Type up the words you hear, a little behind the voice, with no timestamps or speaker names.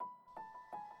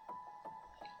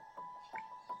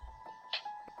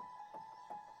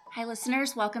Hi,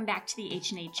 listeners. Welcome back to the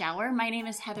H&H Hour. My name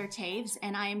is Heather Taves,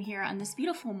 and I am here on this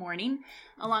beautiful morning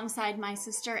alongside my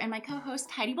sister and my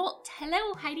co-host, Heidi Bolt.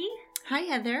 Hello, Heidi. Hi,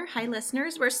 Heather. Hi,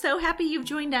 listeners. We're so happy you've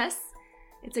joined us.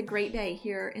 It's a great day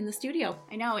here in the studio.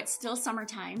 I know, it's still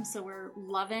summertime, so we're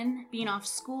loving being off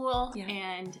school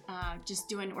and just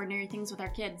doing ordinary things with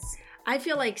our kids. I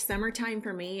feel like summertime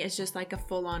for me is just like a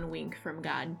full-on wink from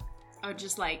God. Oh,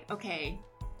 just like, okay,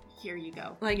 here you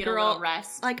go. Like, get girl, a little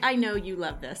rest. Like, I know you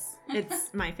love this.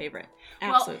 It's my favorite.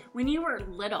 Absolutely. Well, when you were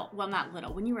little, well, not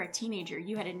little, when you were a teenager,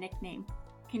 you had a nickname.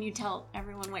 Can you tell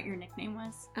everyone what your nickname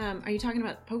was? Are you talking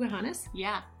about Pocahontas?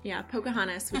 Yeah. Yeah,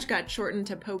 Pocahontas, which got shortened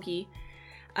to Pokey.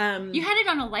 You had it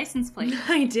on a license plate.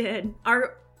 I did.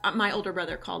 My older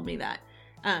brother called me that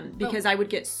because I would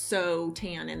get so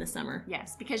tan in the summer.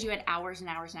 Yes, because you had hours and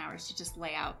hours and hours to just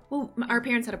lay out. Well, our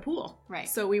parents had a pool. Right.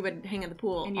 So we would hang at the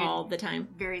pool and all the time.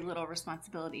 Very little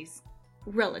responsibilities.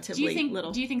 Relatively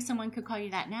little. Do you think someone could call you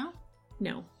that now?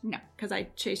 No. No. Because I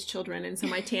chase children, and so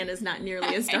my tan is not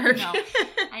nearly as dark.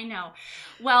 I know.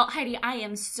 Well, Heidi, I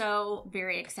am so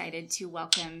very excited to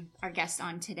welcome our guest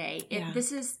on today. Yeah.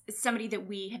 This is somebody that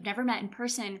we have never met in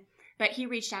person, but he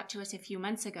reached out to us a few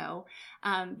months ago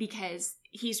because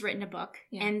he's written a book.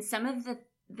 Yeah. And some of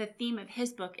the theme of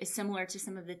his book is similar to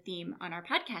some of the theme on our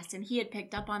podcast. And he had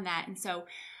picked up on that. And so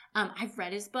I've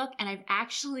read his book, and I've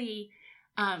actually...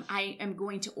 I am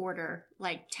going to order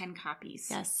like 10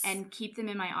 copies and keep them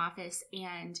in my office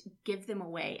and give them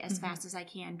away as fast as I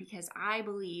can, because I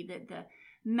believe that the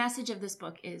message of this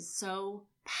book is so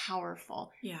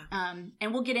powerful. Yeah.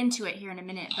 And we'll get into it here in a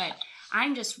minute, but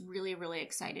I'm just really, really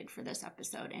excited for this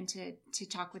episode and to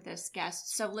talk with this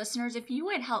guest. So listeners, if you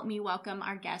would help me welcome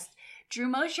our guest, Drew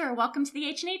Moser. Welcome to the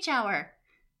H&H Hour.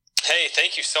 Hey,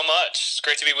 thank you so much. It's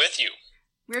great to be with you.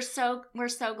 We're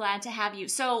so glad to have you.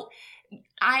 So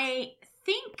I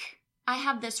think I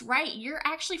have this right. You're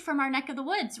actually from our neck of the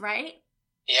woods, right?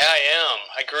 Yeah, I am.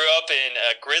 I grew up in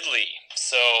Gridley,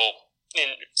 so in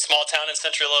small town in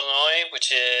central Illinois,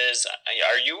 which is,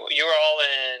 you are all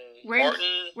in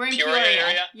Morton, we're in Peoria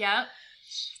area? Yep.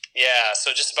 Yeah,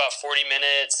 so just about 40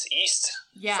 minutes east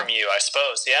from you, I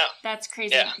suppose. Yeah. That's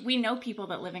crazy. Yeah. We know people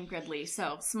that live in Gridley,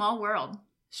 so small world.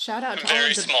 Shout out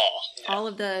to all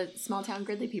of the small town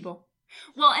Gridley people.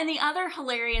 Well, and the other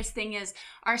hilarious thing is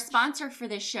our sponsor for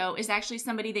this show is actually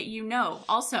somebody that you know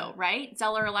also, right?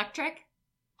 Zeller Electric?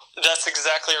 That's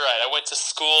exactly right. I went to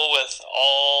school with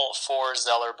all 4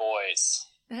 Zeller boys.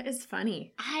 That is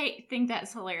funny. I think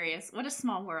that's hilarious. What a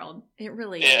small world. It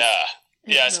really is.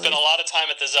 Yeah, I spent a lot of time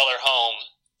at the Zeller home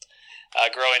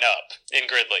growing up in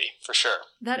Gridley, for sure.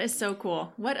 That is so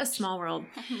cool. What a small world.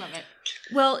 I love it.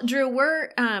 Well, Drew,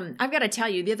 I've got to tell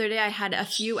you, the other day I had a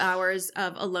few hours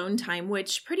of alone time,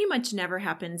 which pretty much never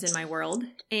happens in my world.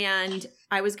 And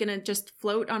I was going to just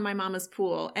float on my mama's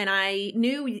pool. And I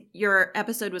knew your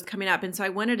episode was coming up. And so I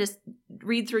wanted to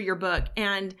read through your book.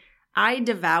 And I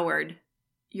devoured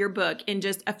your book in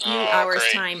just a few hours'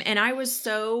 time. And I was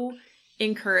so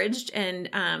encouraged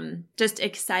and just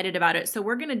excited about it. So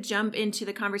we're going to jump into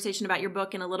the conversation about your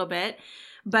book in a little bit.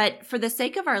 But for the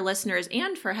sake of our listeners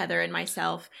and for Heather and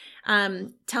myself,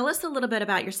 tell us a little bit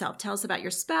about yourself. Tell us about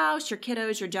your spouse, your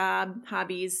kiddos, your job,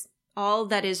 hobbies, all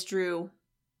that is Drew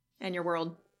and your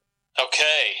world.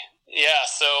 Okay. Yeah,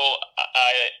 so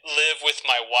I live with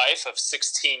my wife of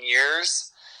 16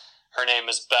 years. Her name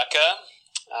is Becca.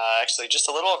 Actually, just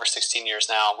a little over 16 years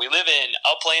now. We live in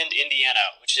Upland, Indiana,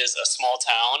 which is a small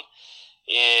town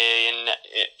in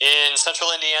central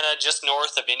Indiana, just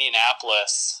north of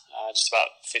Indianapolis, just about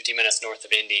 50 minutes north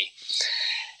of Indy.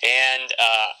 And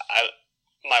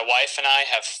my wife and I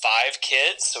have 5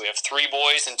 kids, so we have 3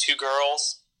 boys and 2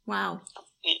 girls. Wow.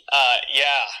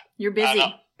 Yeah. You're busy.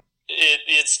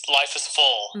 Life is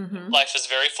full. Mm-hmm. Life is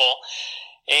very full.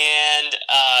 And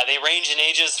they range in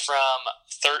ages from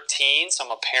 13, so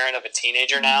I'm a parent of a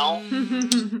teenager now,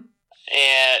 and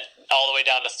all the way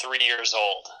down to 3 years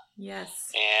old.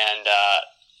 Yes. And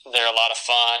they're a lot of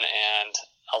fun and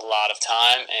a lot of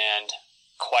time and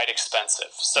quite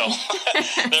expensive. So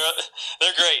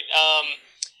they're great.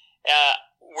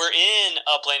 We're in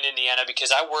Upland, Indiana,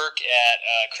 because I work at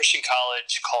a Christian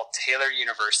college called Taylor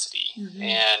University,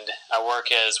 and I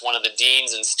work as one of the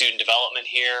deans in student development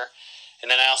here. And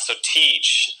then I also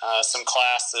teach some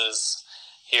classes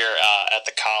here at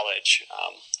the college,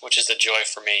 which is a joy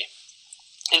for me.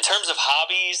 In terms of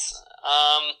hobbies,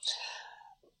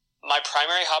 my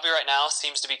primary hobby right now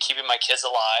seems to be keeping my kids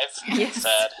alive,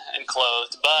 fed, and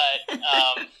clothed. But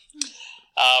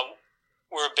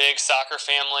we're a big soccer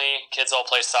family. Kids all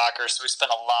play soccer, so we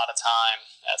spend a lot of time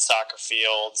at soccer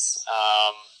fields.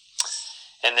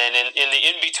 And then in the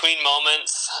in-between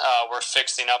moments, we're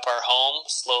fixing up our home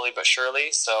slowly but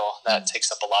surely. So that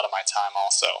takes up a lot of my time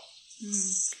also.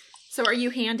 So are you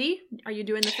handy? Are you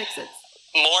doing the fix-its?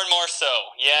 More and more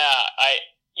so. Yeah.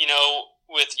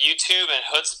 With YouTube and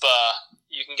Chutzpah,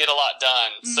 you can get a lot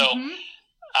done. So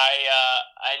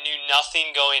I knew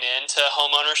nothing going into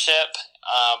home ownership,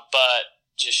 but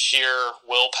just sheer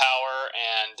willpower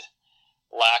and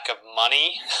lack of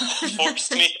money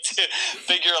forced me to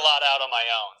figure a lot out on my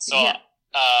own. So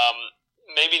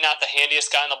maybe not the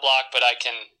handiest guy on the block, but I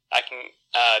can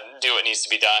do what needs to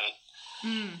be done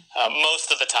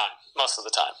most of the time.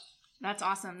 That's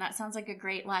awesome. That sounds like a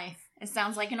great life. It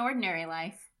sounds like an ordinary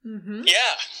life. Mm-hmm.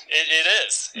 Yeah, it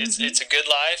is. It's a good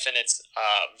life, and it's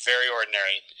very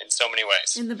ordinary in so many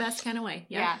ways. In the best kind of way.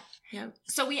 Yeah.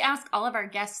 So we ask all of our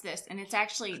guests this, and it's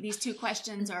actually, these two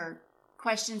questions are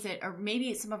questions that are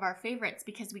maybe some of our favorites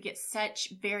because we get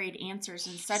such varied answers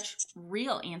and such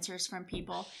real answers from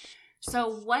people.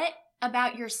 So what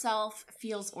about yourself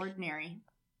feels ordinary?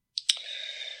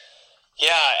 Yeah,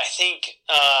 I think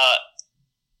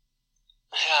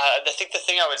the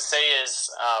thing I would say is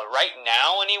right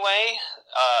now anyway,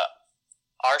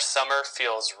 our summer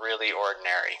feels really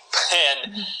ordinary,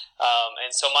 and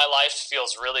so my life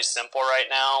feels really simple right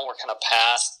now. We're kind of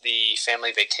past the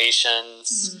family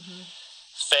vacations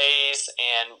phase,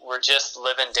 and we're just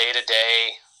living day to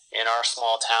day in our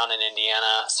small town in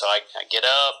Indiana. So I get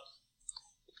up,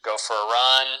 go for a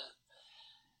run,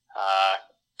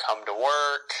 come to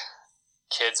work.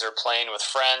 Kids are playing with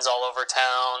friends all over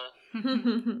town.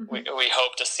 We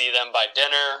hope to see them by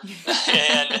dinner,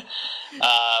 and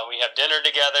we have dinner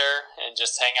together and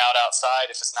just hang out outside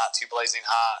if it's not too blazing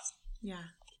hot. Yeah.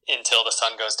 Until the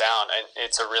sun goes down, and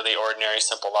it's a really ordinary,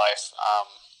 simple life,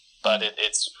 but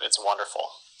it's wonderful.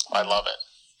 I love it.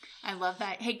 I love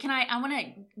that. Hey, I want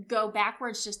to go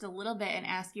backwards just a little bit and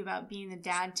ask you about being the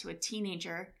dad to a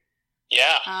teenager.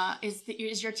 Yeah.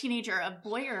 Is your teenager a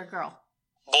boy or a girl?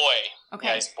 Boy. Okay.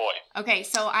 Yeah, he's a boy. Okay,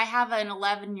 so I have an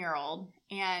 11-year-old,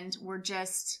 and we're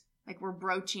just, we're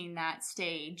broaching that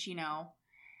stage,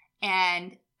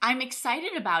 and I'm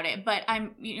excited about it, but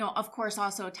I'm, of course,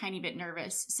 also a tiny bit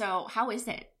nervous. So how is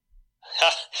it?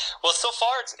 Well, so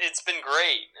far it's been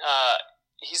great.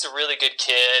 He's a really good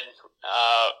kid.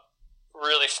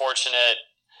 Really fortunate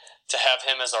to have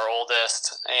him as our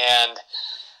oldest, and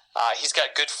he's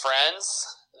got good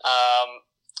friends,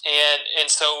 and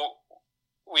so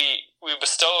we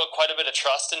bestow quite a bit of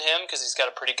trust in him because he's got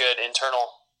a pretty good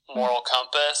internal moral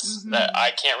compass that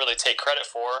I can't really take credit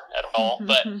for at all.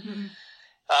 But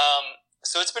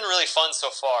so it's been really fun so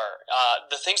far.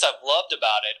 The things I've loved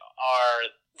about it are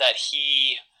that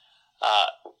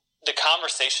the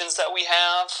conversations that we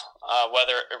have,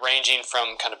 whether ranging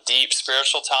from kind of deep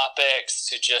spiritual topics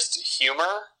to just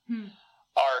humor,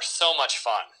 are so much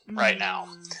fun right now.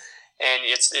 And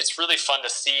it's really fun to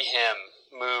see him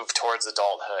move towards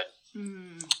adulthood.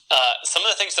 Some of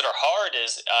the things that are hard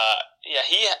is,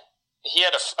 he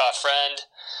had a friend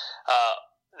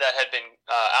that had been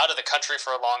out of the country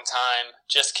for a long time,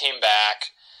 just came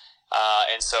back,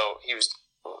 and so he was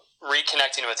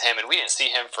reconnecting with him, and we didn't see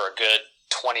him for a good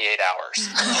 28 hours.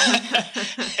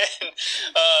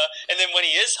 and then when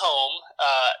he is home,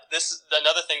 this is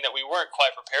another thing that we weren't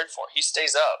quite prepared for. He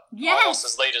stays up almost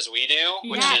as late as we do,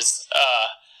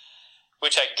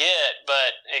 which I get,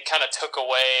 but it kind of took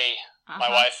away my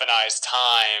wife and I's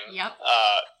time,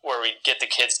 where we get the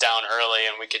kids down early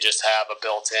and we could just have a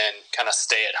built-in kind of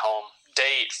stay-at-home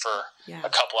date for a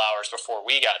couple hours before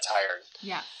we got tired.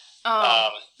 Yeah.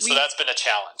 So that's been a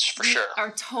challenge for sure. We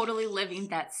are totally living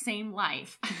that same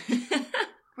life.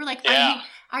 We're like,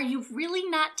 are you really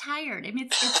not tired? I mean,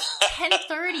 it's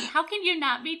 10:30. How can you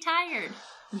not be tired?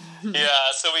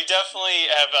 Yeah, so we definitely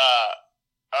have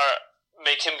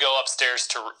make him go upstairs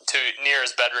to near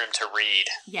his bedroom to read.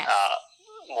 Yes.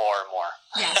 More and more.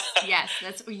 Yes.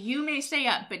 That's, you may stay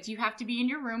up, but you have to be in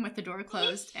your room with the door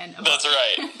closed. And That's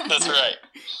right.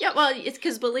 Yeah, well, it's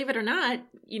because, believe it or not,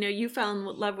 you fell in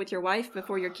love with your wife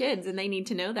before your kids, and they need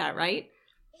to know that, right?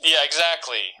 Yeah,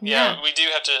 exactly. Yeah, we do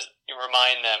have to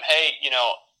remind them, hey,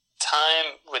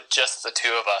 time with just the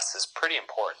two of us is pretty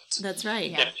important. That's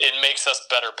right. Yeah. It makes us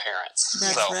better parents.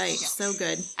 That's right. Yeah. So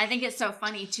good. I think it's so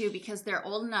funny too because they're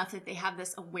old enough that they have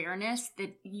this awareness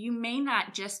that you may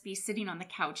not just be sitting on the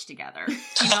couch together.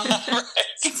 Right.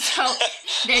 And so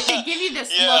they give you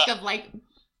this look of like,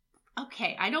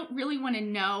 okay, I don't really want to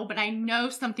know, but I know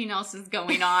something else is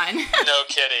going on. No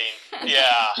kidding.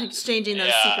 Yeah. Exchanging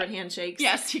those secret handshakes.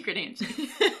 Yeah, secret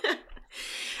handshakes.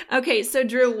 Okay, so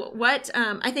Drew, what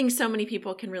I think so many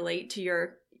people can relate to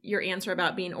your answer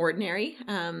about being ordinary.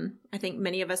 I think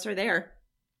many of us are there.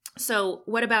 So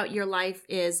what about your life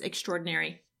is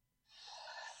extraordinary?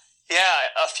 Yeah,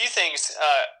 a few things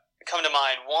come to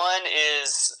mind. One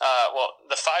is,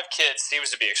 the 5 kids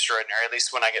seems to be extraordinary, at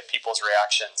least when I get people's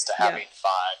reactions to having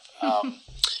 5.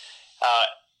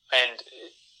 And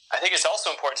I think it's also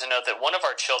important to note that one of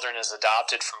our children is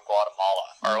adopted from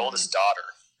Guatemala, our oldest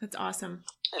daughter. That's awesome.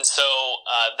 And so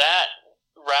that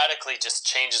radically just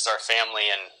changes our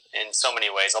family in so many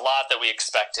ways. A lot that we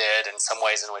expected, and some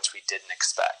ways in which we didn't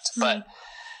expect. But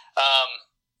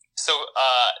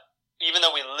even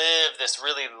though we live this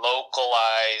really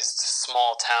localized,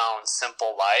 small town,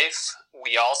 simple life,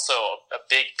 we also, a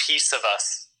big piece of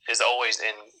us is always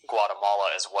in Guatemala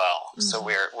as well. So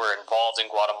we're involved in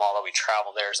Guatemala. We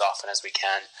travel there as often as we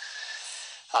can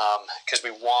because we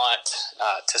want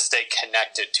to stay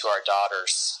connected to our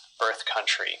daughter's birth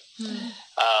country.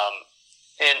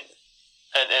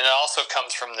 And it also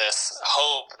comes from this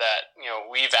hope that,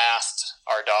 we've asked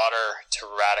our daughter to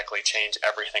radically change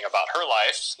everything about her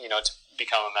life, to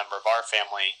become a member of our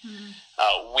family.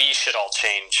 We should all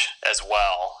change as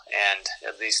well, and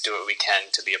at least do what we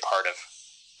can to be a part of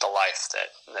the life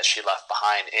that she left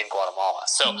behind in Guatemala.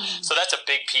 So that's a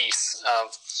big piece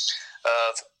of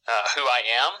who I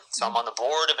am. So I'm on the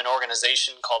board of an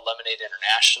organization called Lemonade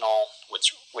International,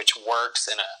 which works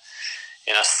in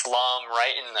a slum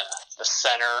right in the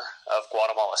center of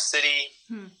Guatemala City.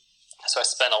 So I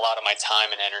spend a lot of my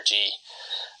time and energy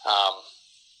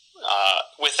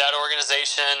with that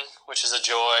organization, which is a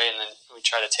joy. And then we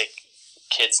try to take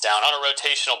kids down on a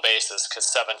rotational basis because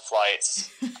 7 flights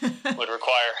would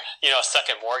require, a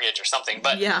second mortgage or something.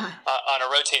 But on a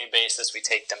rotating basis, we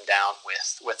take them down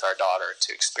with our daughter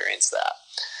to experience that.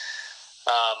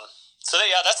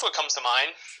 That's what comes to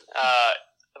mind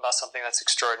about something that's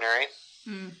extraordinary.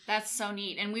 That's so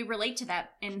neat. And we relate to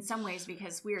that in some ways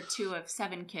because we're 2 of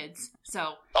 7 kids.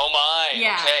 So okay.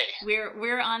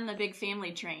 We're on the big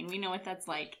family train. We know what that's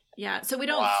like. Yeah. So we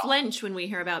don't flinch when we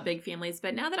hear about big families,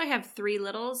 but now that I have 3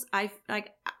 littles, I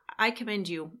commend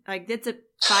you. Like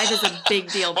 5 is a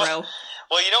big deal, bro. Well,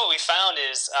 what we found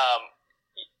is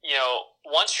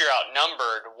once you're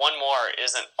outnumbered, 1 more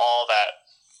isn't all that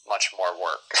much more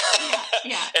work.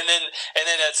 Yeah. And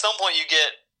then at some point you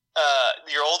get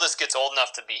your oldest gets old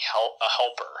enough to be a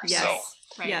helper. Yes. So,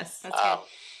 right. Yes. That's good.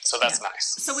 So that's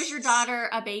nice. So was your daughter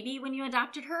a baby when you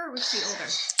adopted her, or was she older?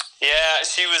 Yeah,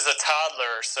 she was a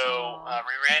toddler. So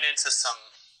we ran into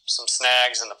some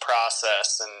snags in the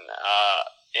process,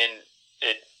 and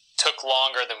it took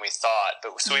longer than we thought.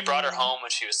 But so we brought her home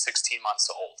when she was 16 months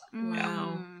old.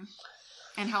 Wow.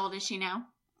 And how old is she now?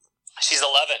 She's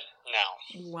 11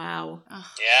 now. Wow.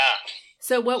 Yeah.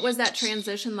 So what was that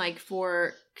transition like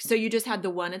so you just had the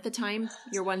one at the time,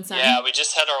 your one son? Yeah, we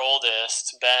just had our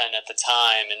oldest, Ben, at the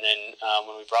time. And then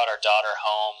when we brought our daughter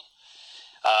home,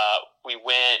 we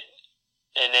went,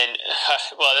 and then,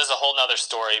 this is a whole nother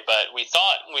story, but we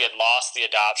thought we had lost the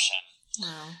adoption.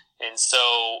 Wow. And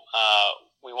so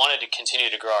we wanted to continue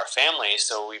to grow our family,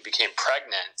 so we became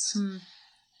pregnant.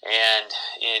 And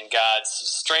in God's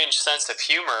strange sense of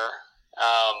humor,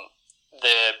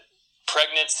 the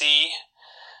pregnancy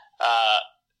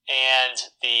and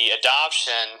the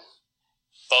adoption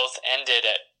both ended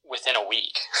within a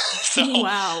week. So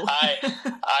wow.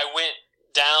 I went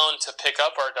down to pick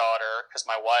up our daughter because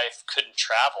my wife couldn't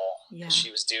travel because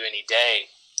she was due any day.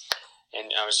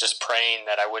 And I was just praying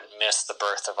that I wouldn't miss the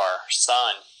birth of our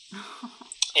son.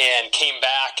 And came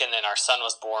back, and then our son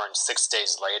was born 6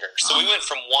 days later. So we went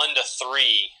from 1 to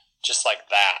 3 just like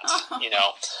that,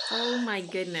 Oh my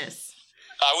goodness.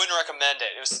 I wouldn't recommend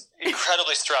it. It was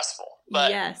incredibly stressful. But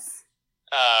yes.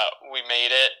 We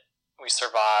made it. We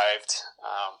survived.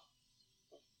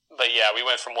 But we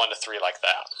went from 1 to 3 like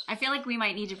that. I feel like we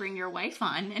might need to bring your wife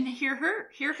on and hear her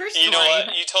story. You know what?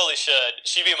 You totally should.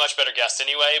 She'd be a much better guest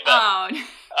anyway. But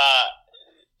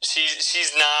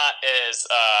she's not as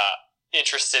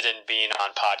interested in being on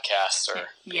podcasts or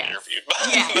being interviewed.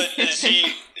 But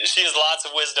she has lots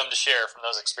of wisdom to share from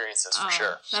those experiences for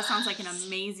sure. That sounds like an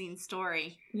amazing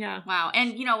story. Yeah. Wow.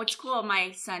 And what's cool,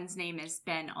 my son's name is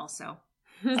Ben also.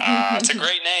 It's a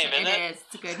great name, isn't it? It is.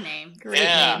 It's a good name. Great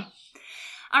name.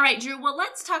 All right, Drew. Well,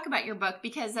 let's talk about your book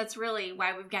because that's really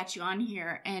why we've got you on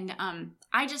here. And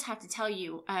I just have to tell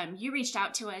you, you reached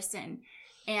out to us and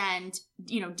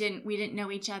we didn't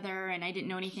know each other, and I didn't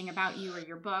know anything about you or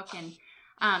your book, and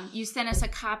you sent us a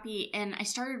copy, and I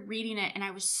started reading it, and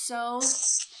I was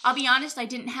I'll be honest, I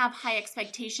didn't have high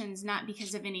expectations, not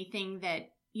because of anything that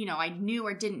I knew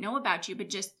or didn't know about you, but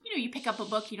just you pick up a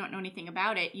book, you don't know anything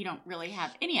about it, you don't really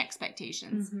have any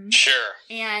expectations. Sure.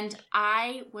 And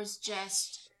I was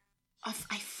just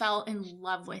I fell in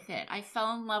love with it. I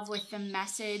fell in love with the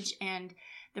message and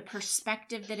the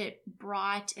perspective that it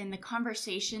brought and the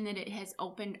conversation that it has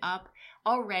opened up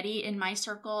already in my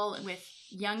circle with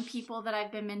young people that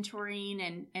I've been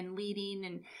mentoring and leading,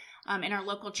 and in our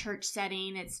local church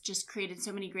setting. It's just created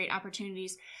so many great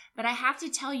opportunities. But I have to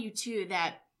tell you too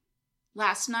that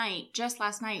just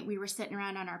last night, we were sitting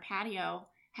around on our patio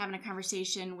having a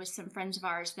conversation with some friends of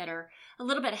ours that are a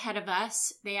little bit ahead of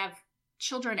us. They have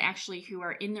children actually who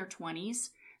are in their 20s.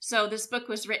 So this book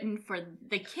was written for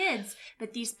the kids,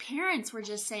 but these parents were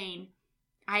just saying,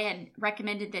 I had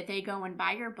recommended that they go and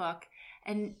buy your book,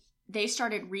 and they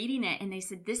started reading it, and they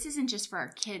said, this isn't just for our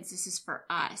kids, this is for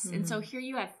us. Mm-hmm. And so here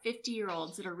you have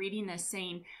 50-year-olds that are reading this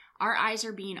saying, our eyes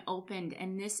are being opened,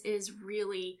 and this is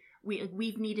really,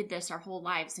 we've needed this our whole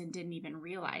lives and didn't even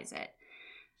realize it.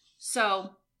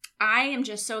 So I am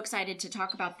just so excited to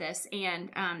talk about this. And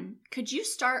could you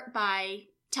start by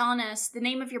telling us the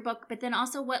name of your book, but then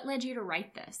also what led you to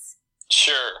write this?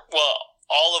 Sure. Well,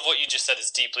 all of what you just said is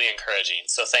deeply encouraging,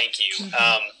 so thank you.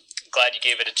 Mm-hmm. Glad you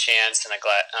gave it a chance, and I'm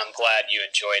glad you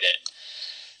enjoyed it.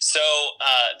 So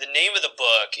the name of the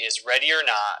book is Ready or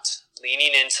Not,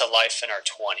 Leaning into Life in Our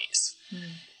 20s.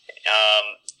 Mm.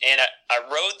 And I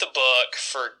wrote the book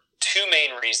for two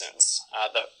main reasons.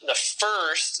 The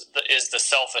first is the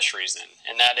selfish reason,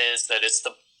 and that is that it's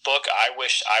the book I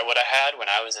wish I would have had when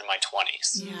I was in my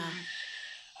 20s. Yeah.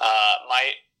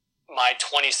 My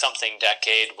 20-something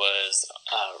decade was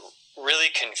really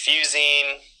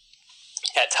confusing,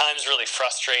 at times really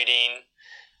frustrating.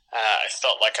 I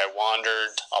felt like I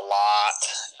wandered a lot,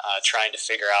 trying to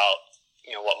figure out,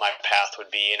 what my path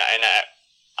would be, and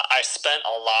I spent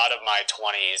a lot of my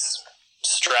 20s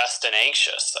stressed and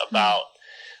anxious about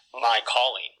my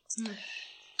calling.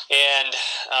 And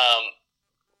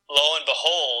lo and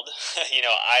behold,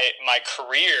 my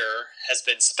career has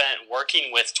been spent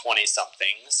working with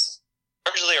 20-somethings,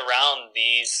 largely around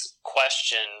these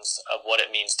questions of what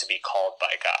it means to be called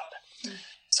by God.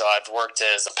 So I've worked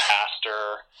as a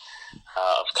pastor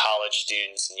of college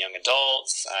students and young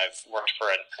adults. I've worked for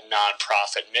a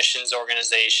nonprofit missions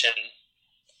organization.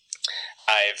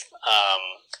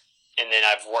 And then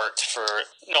I've worked for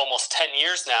almost 10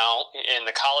 years now in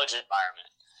the college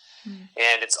environment.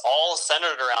 And it's all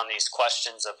centered around these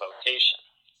questions of vocation.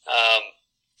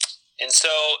 And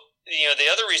so, the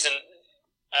other reason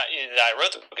that I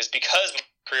wrote the book is because my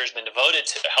career has been devoted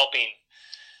to helping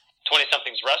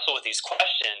 20-somethings wrestle with these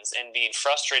questions and being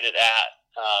frustrated at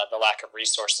the lack of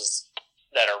resources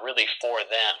that are really for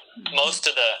them. Mm-hmm. Most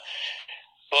of the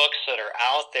books that are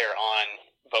out there on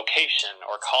vocation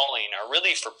or calling are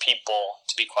really for people,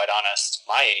 to be quite honest,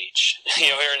 my age,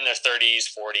 who are in their 30s,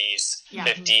 40s,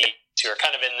 50s, who are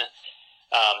kind of in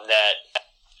that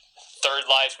third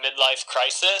life, midlife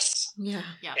crisis,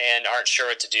 and aren't sure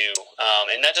what to do.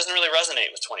 And that doesn't really resonate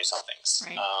with 20-somethings.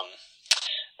 Right.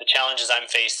 The challenges I'm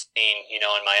facing, in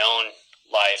my own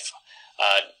life,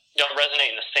 don't resonate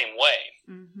in the same way.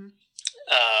 Mm-hmm.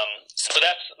 So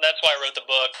that's why I wrote the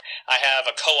book. I have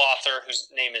a co-author whose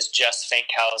name is Jess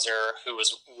Fankhauser, who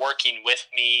was working with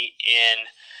me in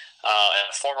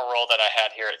a former role that I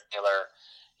had here at Taylor,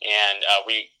 and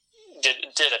we did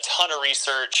a ton of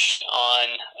research on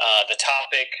the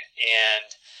topic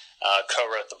and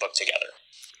co-wrote the book together.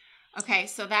 Okay,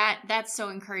 so that's so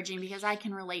encouraging, because I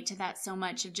can relate to that so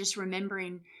much, of just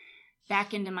remembering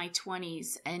back into my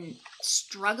 20s and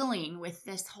struggling with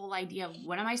this whole idea of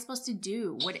what am I supposed to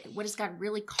do? What is God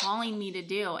really calling me to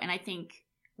do? And I think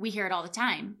we hear it all the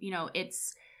time.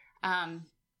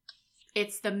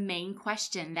 It's the main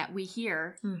question that we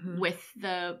hear with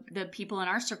the people in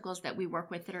our circles that we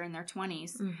work with that are in their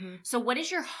 20s. Mm-hmm. So what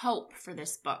is your hope for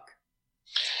this book?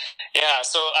 Yeah,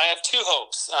 so I have two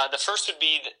hopes. The first would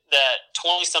be that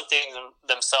 20-somethings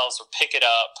themselves will pick it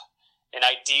up and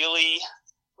ideally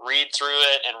read through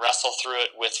it and wrestle through it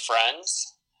with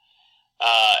friends.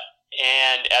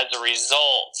 And as a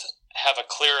result, have a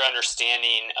clear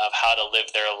understanding of how to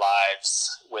live their lives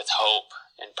with hope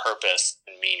and purpose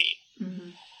and meaning. Mm-hmm.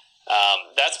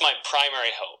 That's my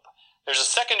primary hope. There's a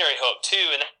secondary hope,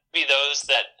 too, and that would be those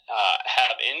that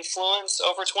have influence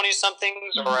over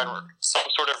 20-somethings or in some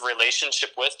sort of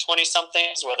relationship with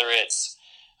 20-somethings, whether it's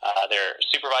they're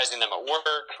supervising them at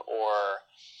work or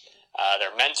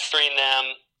they're mentoring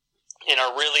them and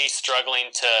are really struggling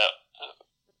to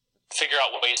figure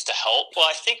out ways to help. Well,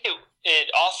 I think it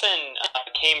often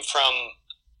came from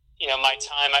my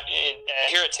time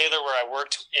here at Taylor, where I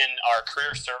worked in our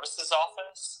career services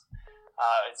office.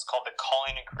 It's called the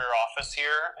Calling and Career Office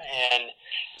here, and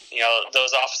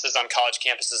those offices on college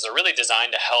campuses are really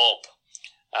designed to help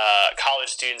college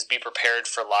students be prepared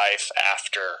for life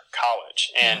after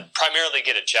college and primarily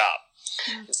get a job.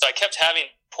 And so I kept having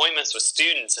appointments with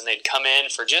students, and they'd come in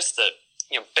for just the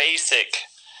basic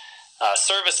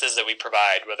services that we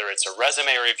provide, whether it's a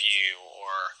resume review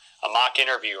or a mock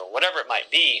interview or whatever it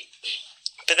might be.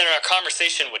 But then our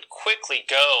conversation would quickly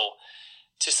go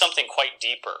to something quite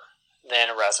deeper than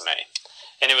a resume.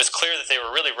 And it was clear that they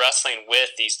were really wrestling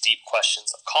with these deep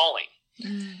questions of calling.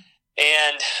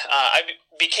 And I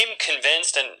became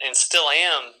convinced, and still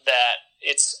am, that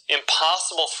it's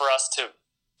impossible for us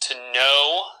to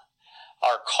know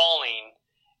our calling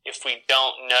if we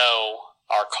don't know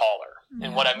our caller.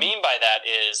 And what I mean by that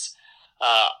is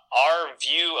our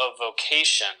view of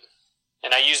vocation,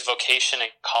 and I use vocation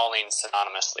and calling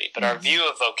synonymously, but our view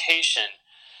of vocation,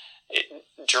 it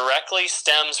directly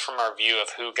stems from our view of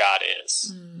who God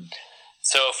is.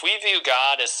 So if we view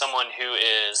God as someone who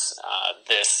is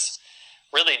this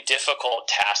really difficult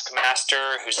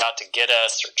taskmaster who's out to get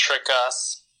us or trick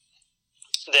us,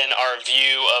 then our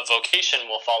view of vocation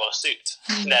will follow suit.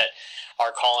 That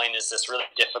our calling is this really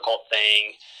difficult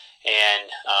thing, and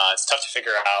it's tough to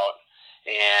figure out,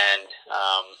 and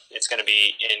it's going to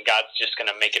be, and God's just going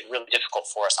to make it really difficult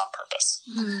for us on purpose.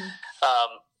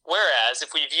 Whereas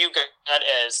if we view God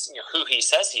as who He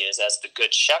says He is, as the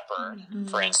Good Shepherd,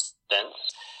 for instance,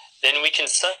 then we can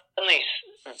suddenly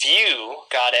view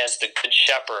God as the Good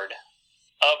Shepherd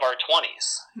of our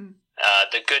 20s,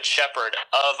 the Good Shepherd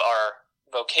of our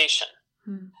vocation.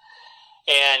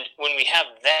 And when we have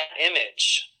that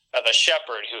image of a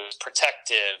shepherd who is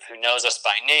protective, who knows us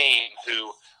by name,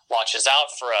 who watches out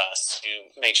for us,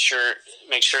 who makes sure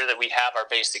that we have our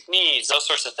basic needs, those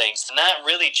sorts of things, and that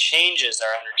really changes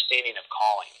our understanding of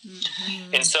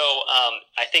calling. And so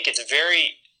I think it's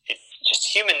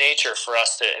just human nature for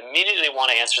us to immediately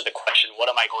want to answer the question, what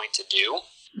am I going to do?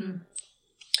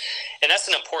 And that's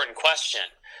an important question,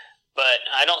 but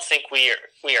I don't think we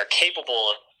are capable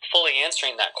of fully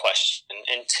answering that question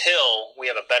until we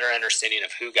have a better understanding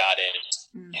of who God is,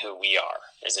 who we are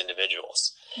as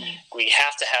individuals. We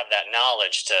have to have that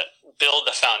knowledge to build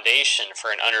the foundation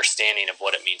for an understanding of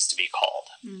what it means to be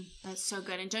called. That's so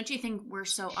good. And don't you think we're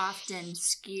so often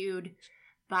skewed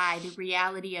by the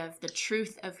reality of the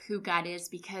truth of who God is,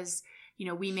 because,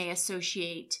 we may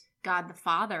associate God the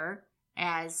Father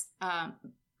as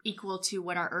equal to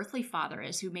what our earthly father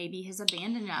is, who maybe has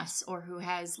abandoned us or who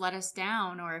has let us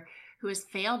down or who has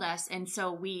failed us. And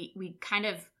so we kind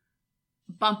of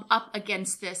bump up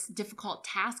against this difficult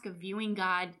task of viewing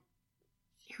God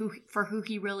for who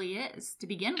He really is to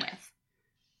begin with.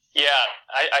 Yeah,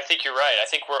 I think you're right. I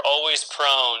think we're always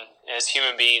prone as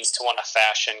human beings to want to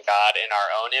fashion God in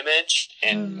our own image.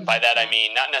 And by that I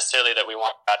mean not necessarily that we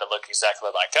want God to look exactly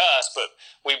like us, but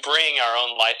we bring our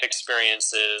own life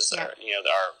experiences,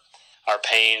 our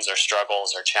pains, our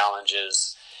struggles, our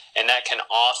challenges, and that can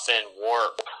often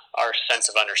warp our sense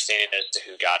of understanding as to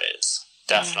who God is.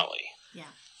 Definitely. Yeah.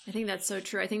 I think that's so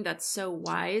true. I think that's so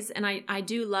wise. And I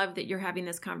do love that you're having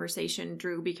this conversation,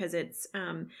 Drew, because it's,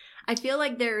 I feel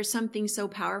like there's something so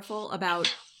powerful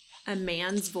about a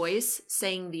man's voice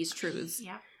saying these truths.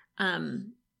 Yeah.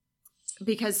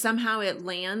 Because somehow it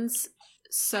lands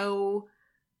so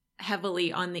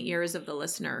heavily on the ears of the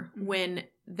listener when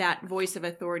that voice of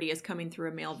authority is coming through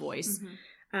a male voice.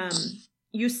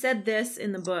 You said this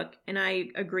in the book, and I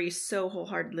agree so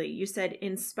wholeheartedly. You said,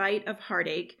 in spite of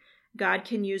heartache, God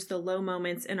can use the low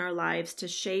moments in our lives to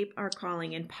shape our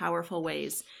calling in powerful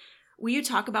ways. Will you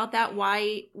talk about that?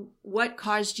 What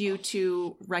caused you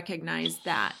to recognize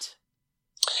that?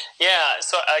 Yeah,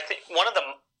 so I think one of the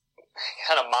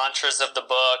kind of mantras of the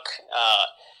book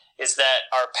is that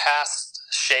our past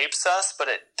shapes us, but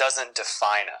it doesn't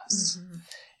define us.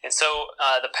 And so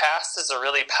the past is a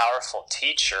really powerful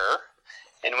teacher,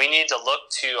 and we need to look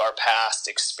to our past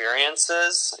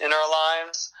experiences in our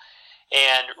lives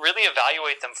and really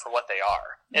evaluate them for what they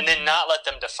are, and then not let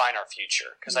them define our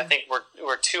future. Because I think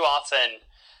we're too often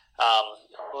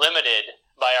limited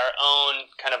by our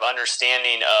own kind of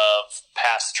understanding of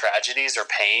past tragedies or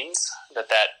pains,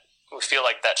 that we feel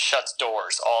like that shuts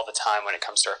doors all the time when it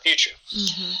comes to our future.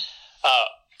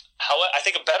 I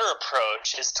think a better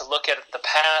approach is to look at the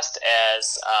past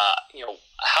as,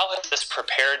 how has this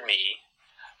prepared me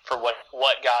for what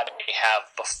God may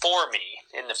have before me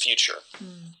in the future?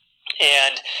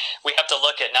 And we have to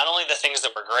look at not only the things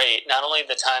that were great, not only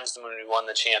the times when we won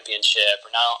the championship, or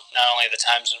not only the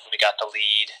times when we got the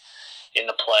lead in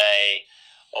the play,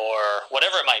 or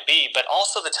whatever it might be, but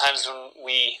also the times when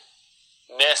we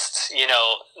missed,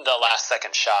 the last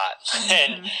second shot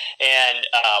and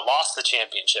lost the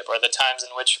championship, or the times in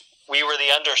which we were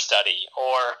the understudy.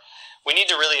 Or we need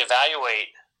to really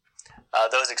evaluate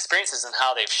those experiences and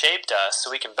how they've shaped us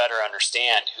so we can better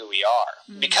understand who we are.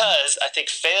 Mm-hmm. Because I think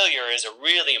failure is a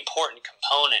really important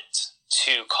component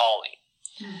to calling.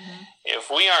 Mm-hmm. If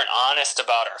we aren't honest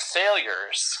about our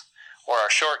failures or our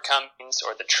shortcomings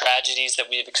or the tragedies that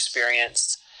we've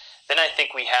experienced, then I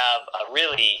think we have a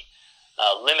really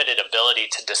limited ability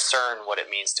to discern what it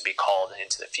means to be called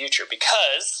into the future,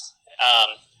 because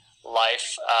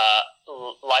life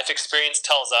experience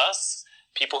tells us,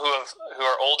 people who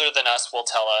are older than us will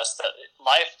tell us, that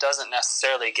life doesn't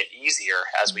necessarily get easier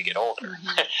as we get older.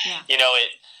 Mm-hmm. Yeah.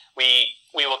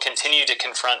 We will continue to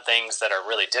confront things that are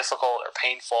really difficult or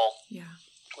painful. Yeah.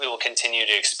 We will continue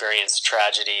to experience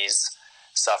tragedies,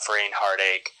 suffering,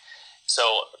 heartache. So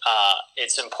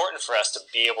it's important for us to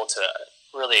be able to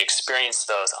really experience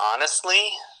those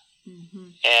honestly,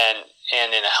 mm-hmm. and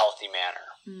in a healthy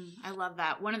manner. I love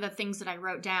that. One of the things that I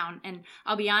wrote down, and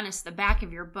I'll be honest, the back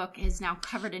of your book is now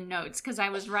covered in notes because I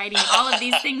was writing all of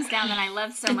these things down that I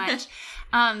love so much.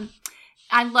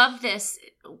 I love this.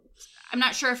 I'm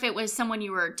not sure if it was someone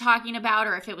you were talking about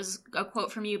or if it was a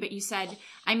quote from you, but you said,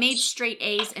 "I made straight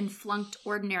A's and flunked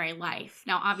ordinary life."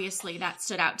 Now, obviously, that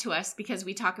stood out to us because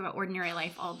we talk about ordinary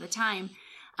life all the time.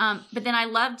 But then I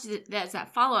loved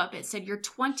that follow-up. It said, "Your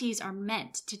 20s are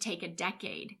meant to take a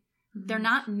decade. Mm-hmm. They're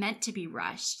not meant to be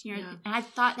rushed." You know? Yeah. And I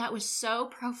thought that was so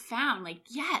profound. Like,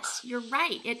 yes, you're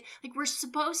right. We're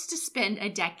supposed to spend a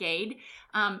decade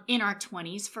in our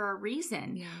 20s for a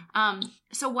reason. Yeah.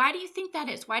 So why do you think that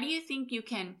is? Why do you think you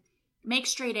can make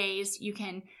straight A's, you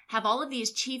can have all of these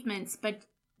achievements, but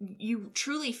you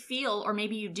truly feel, or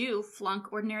maybe you do,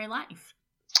 flunk ordinary life?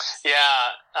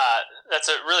 Yeah, that's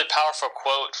a really powerful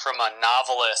quote from a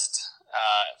novelist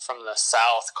from the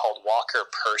South called Walker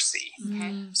Percy.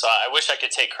 Okay. So I wish I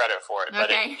could take credit for it, but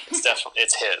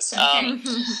it's his. Okay.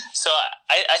 So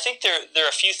I think there are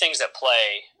a few things at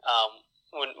play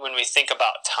when we think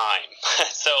about time.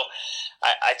 So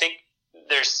I think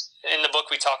there's, in the book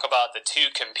we talk about the two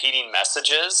competing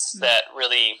messages that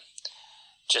really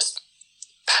just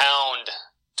pound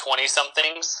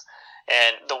 20-somethings.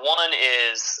 And the one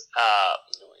is,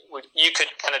 you could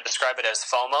kind of describe it as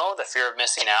FOMO, the fear of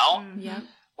missing out,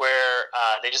 where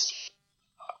they just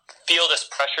feel this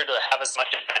pressure to have as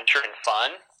much adventure and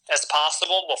fun as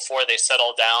possible before they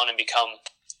settle down and become,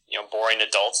 boring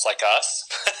adults like us.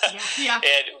 Yeah.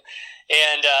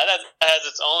 And that has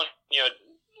its own,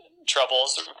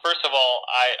 troubles. First of all,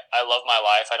 I love my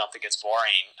life. I don't think it's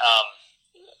boring.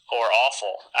 Or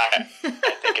awful. I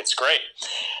think it's great.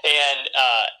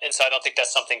 And so I don't think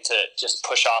that's something to just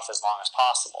push off as long as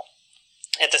possible.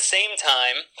 At the same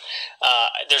time,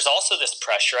 there's also this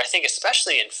pressure, I think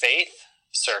especially in faith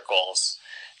circles,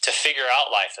 to figure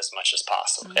out life as much as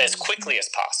possible, as quickly as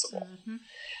possible. Mm-hmm.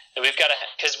 And we've got to,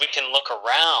 because we can look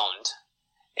around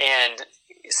and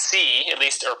see, at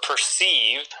least, or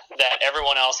perceive that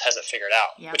everyone else has it figured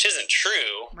out, which isn't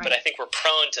true, right. But I think we're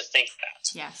prone to think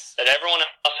that. Yes. That everyone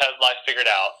else has life figured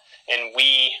out, and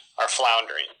we are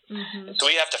floundering. Mm-hmm. So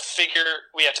we have to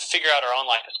figure out our own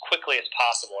life as quickly as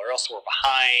possible, or else we're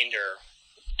behind or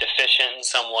deficient in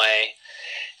some way.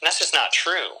 And that's just not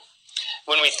true.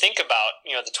 When we think about,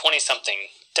 the 20-something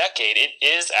decade, it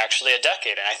is actually a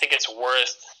decade, and I think it's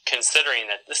worth considering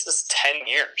that this is 10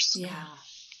 years. Yeah.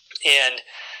 And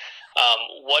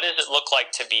what does it look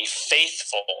like to be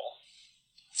faithful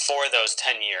for those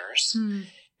 10 years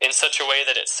in such a way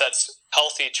that it sets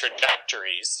healthy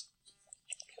trajectories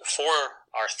for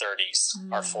our 30s,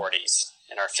 our 40s,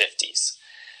 and our 50s,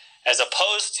 as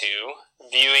opposed to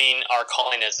viewing our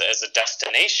calling as a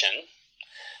destination,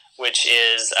 which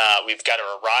is we've got to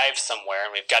arrive somewhere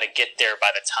and we've got to get there by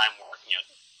the time we're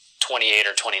 28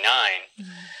 or 29.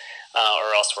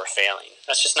 Or else we're failing.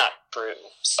 That's just not true.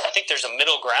 So I think there's a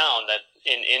middle ground that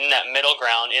in that middle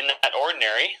ground, in that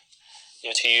ordinary,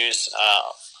 to use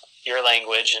your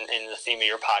language and the theme of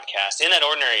your podcast, in that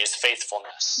ordinary is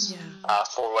faithfulness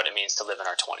for what it means to live in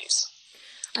our 20s.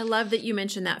 I love that you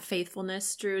mentioned that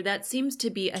faithfulness, Drew. That seems to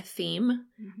be a theme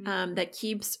that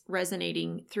keeps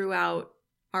resonating throughout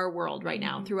our world right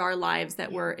now, through our lives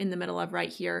that we're in the middle of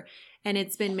right here. And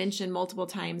it's been mentioned multiple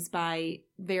times by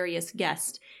various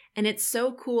guests. And it's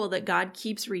so cool that God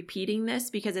keeps repeating this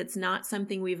because it's not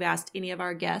something we've asked any of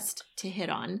our guests to hit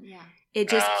on. Yeah. It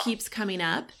just keeps coming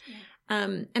up. Yeah.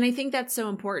 And I think that's so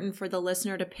important for the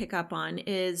listener to pick up on,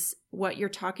 is what you're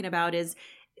talking about is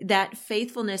that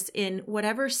faithfulness in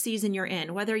whatever season you're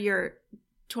in, whether you're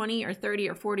 20 or 30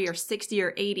 or 40 or 60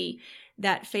 or 80,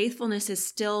 that faithfulness is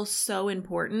still so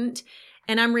important.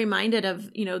 And I'm reminded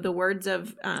of, the words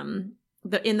of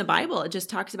in the Bible. It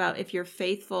just talks about if you're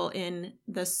faithful in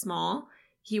the small,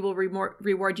 he will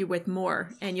reward you with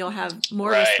more, and you'll have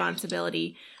more Right.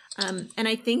 responsibility. And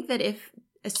I think that if,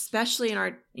 especially in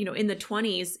our, in the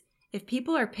 20s, if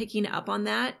people are picking up on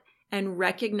that and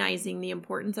recognizing the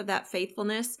importance of that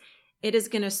faithfulness, it is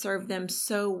going to serve them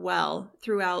so well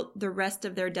throughout the rest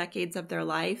of their decades of their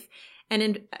life.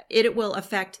 And it will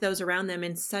affect those around them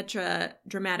in such a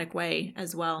dramatic way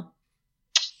as well.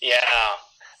 Yeah.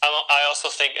 I also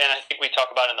think, and I think we talk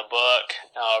about in the book,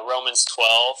 Romans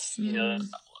 12,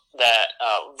 that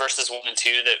verses 1 and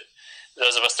 2 that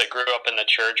those of us that grew up in the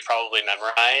church probably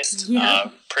memorized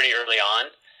pretty early on.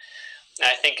 And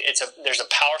I think there's a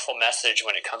powerful message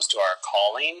when it comes to our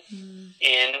calling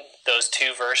in those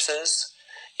two verses.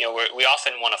 We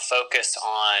often want to focus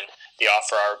on the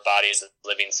offer our bodies as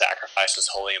living sacrifices,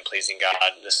 holy and pleasing God.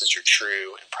 This is your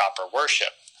true and proper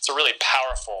worship. It's a really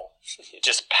powerful,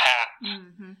 just packed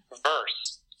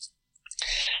verse.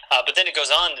 But then it goes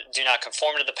on, do not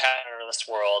conform to the pattern of this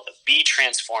world, be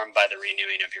transformed by the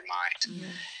renewing of your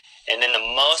mind. And then the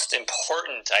most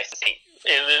important, I think,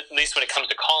 at least when it comes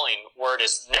to calling, word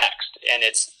is next, and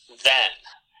it's then.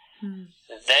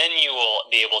 Then you will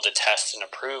be able to test and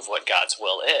approve what God's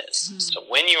will is. So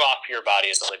when you offer your body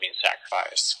as a living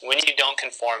sacrifice, when you don't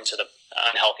conform to the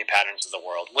unhealthy patterns of the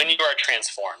world, when you are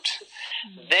transformed,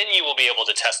 then you will be able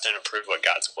to test and approve what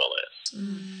God's will is.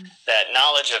 That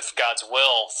knowledge of God's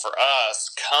will for us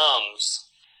comes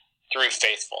through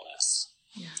faithfulness.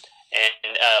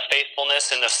 And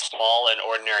faithfulness in the small and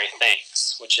ordinary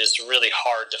things, which is really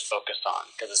hard to focus on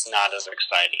because it's not as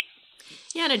exciting.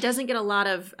 Yeah, and it doesn't get a lot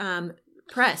of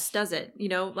press, does it?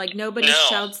 Like nobody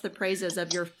shouts the praises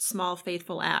of your small,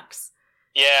 faithful acts.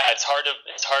 Yeah, it's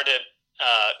hard to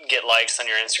get likes on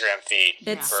your Instagram feed.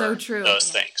 It's so true. Those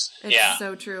things. It's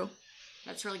so true.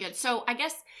 That's really good. So I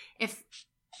guess if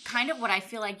kind of what I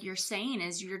feel like you're saying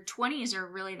is your 20s are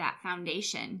really that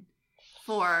foundation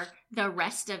for the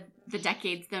rest of the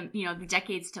decades, the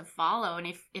decades to follow. And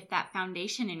if that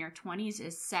foundation in your 20s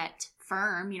is set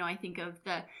firm, I think of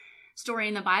the story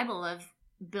in the Bible of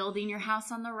building your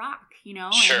house on the rock,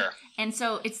 Sure. And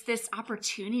so it's this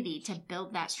opportunity to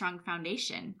build that strong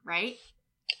foundation, right?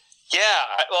 Yeah,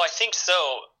 I think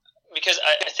so, because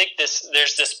I think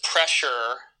there's this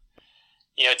pressure,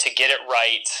 to get it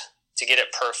right, to get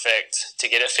it perfect, to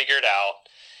get it figured out.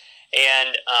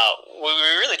 And what we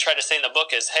really try to say in the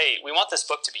book is, hey, we want this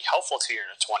book to be helpful to you in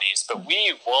your 20s, but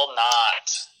we will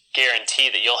not guarantee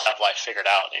that you'll have life figured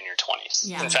out in your 20s.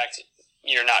 Yeah. In fact,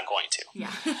 you're not going to.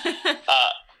 Yeah.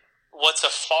 What's a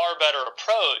far better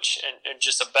approach and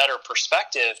just a better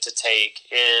perspective to take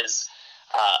is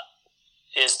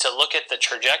to look at the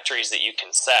trajectories that you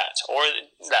can set, or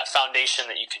that foundation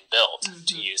that you can build,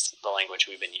 to use the language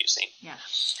we've been using,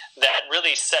 that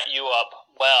really set you up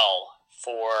well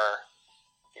for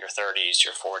your 30s,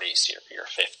 your 40s, your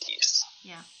 50s.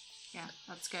 Yeah,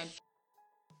 that's good.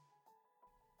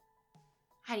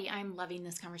 Heidi, I'm loving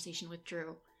this conversation with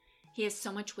Drew. He has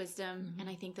so much wisdom, and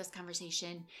I think this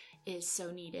conversation is so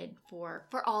needed for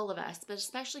all of us, but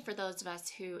especially for those of us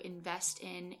who invest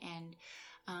in and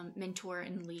mentor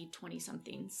and lead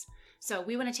 20-somethings. So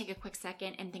we want to take a quick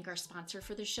second and thank our sponsor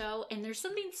for the show. And there's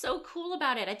something so cool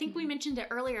about it. I think we mentioned it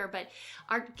earlier, but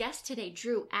our guest today,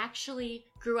 Drew, actually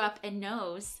grew up and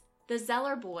knows the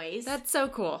Zeller boys. That's so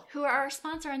cool. Who are our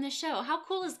sponsor on this show. How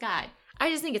cool is God? I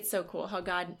just think it's so cool how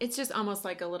God, it's just almost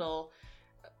like a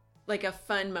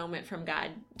fun moment from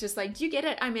God. Just like, do you get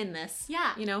it? I'm in this.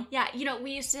 Yeah. Yeah.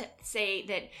 We used to say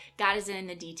that God is in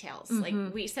the details. Like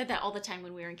we said that all the time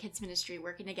when we were in kids ministry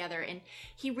working together. And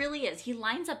he really is. He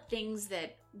lines up things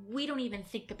that we don't even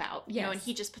think about, and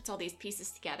he just puts all these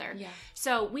pieces together. Yeah.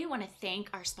 So we want to thank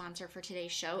our sponsor for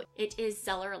today's show. It is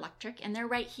Zeller Electric, and they're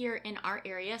right here in our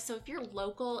area. So if you're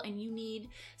local and you need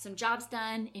some jobs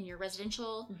done in your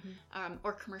residential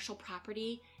or commercial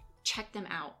property, check them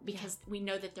out, because we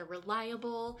know that they're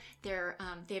reliable. They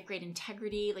have great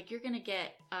integrity. Like, you're going to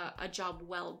get a job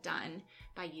well done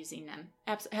by using them.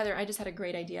 Heather, I just had a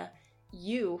great idea.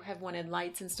 You have wanted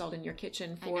lights installed in your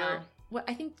kitchen for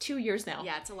I think 2 years now.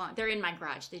 Yeah, they're in my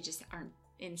garage. They just aren't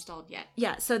installed yet.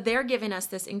 Yeah, so they're giving us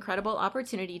this incredible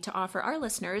opportunity to offer our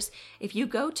listeners, if you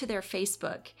go to their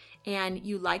Facebook and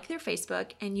you like their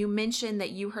Facebook and you mention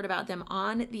that you heard about them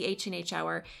on the H&H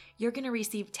Hour, you're going to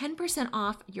receive 10%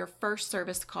 off your first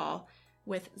service call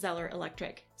with Zeller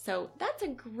Electric. So that's a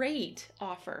great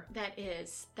offer.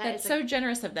 That's so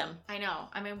generous of them. I know.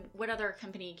 I mean, what other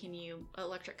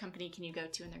electric company can you go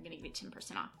to and they're going to give you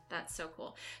 10% off? That's so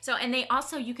cool. So, and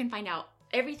you can find out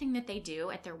everything that they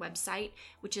do at their website,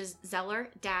 which is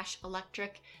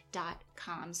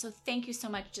zeller-electric.com. So thank you so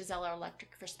much to Zeller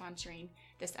Electric for sponsoring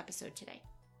this episode today.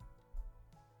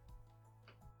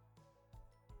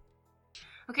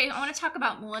 Okay, I want to talk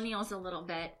about millennials a little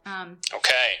bit.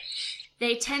 Okay.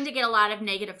 They tend to get a lot of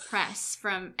negative press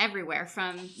from everywhere,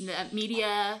 from the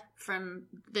media, from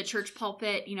the church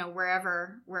pulpit,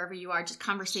 wherever you are, just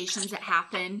conversations that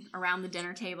happen around the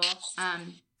dinner table.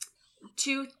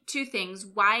 Two things.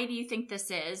 Why do you think this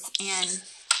is? And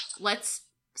let's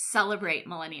celebrate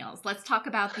millennials. Let's talk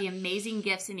about the amazing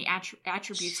gifts and the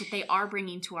attributes that they are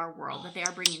bringing to our world, that they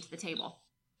are bringing to the table.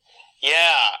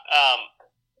 Yeah,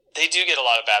 they do get a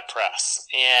lot of bad press.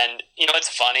 And, it's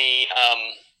funny,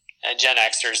 Gen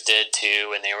Xers did too,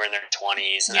 when they were in their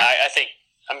 20s. And I think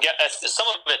some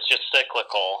of it's just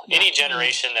cyclical. Yeah. Any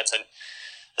generation that's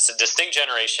a distinct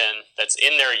generation that's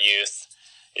in their youth,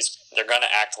 they're going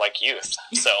to act like youth.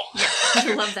 So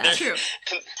I love that. True.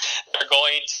 They're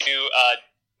going to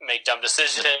make dumb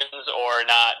decisions or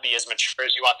not be as mature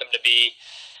as you want them to be.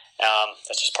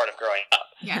 That's just part of growing up.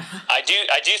 Yeah. I do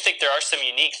think there are some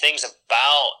unique things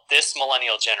about this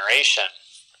millennial generation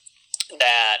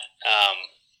that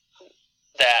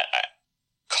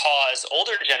cause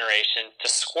older generation to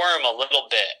squirm a little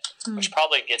bit, which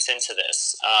probably gets into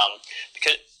this.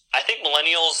 Because I think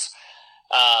millennials,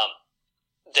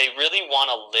 they really want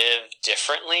to live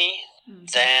differently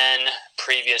than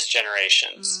previous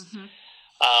generations,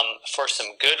 for some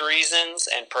good reasons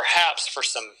and perhaps for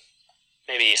some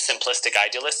maybe simplistic,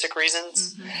 idealistic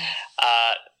reasons.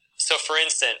 So, for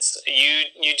instance,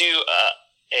 you do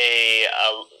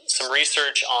some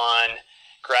research on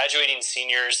graduating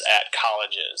seniors at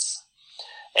colleges,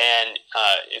 and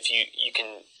if you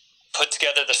can put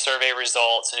together the survey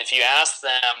results, and if you ask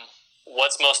them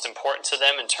what's most important to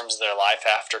them in terms of their life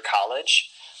after college,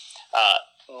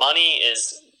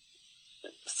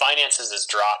 finances is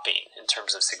dropping in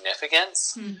terms of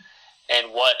significance,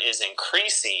 and what is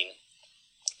increasing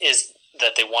is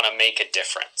that they want to make a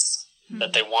difference,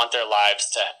 that they want their lives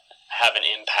to have an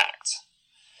impact.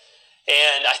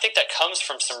 And I think that comes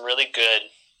from some really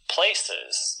good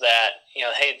places that,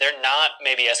 hey, they're not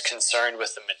maybe as concerned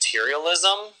with the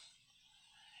materialism,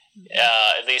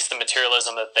 at least the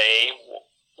materialism that they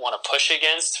want to push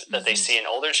against, that they see in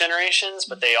older generations,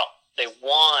 but they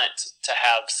want to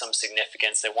have some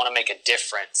significance. They want to make a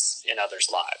difference in others'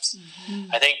 lives.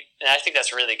 I think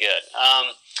that's really good.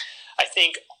 I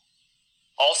think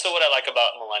also what I like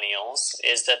about millennials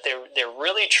is that they're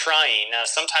really trying. Now,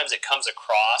 sometimes it comes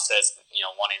across as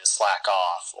wanting to slack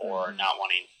off or not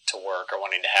wanting to work or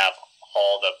wanting to have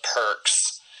all the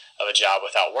perks of a job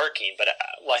without working. But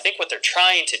I think what they're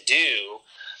trying to do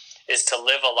is to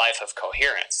live a life of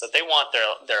coherence. That they want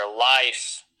their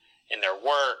life and their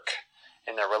work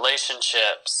and their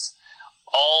relationships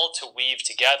all to weave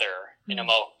together in a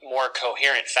more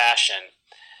coherent fashion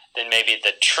than maybe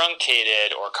the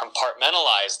truncated or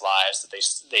compartmentalized lives that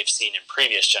they've seen in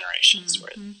previous generations,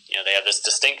 where they have this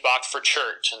distinct box for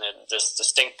church and then this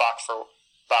distinct box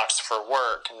for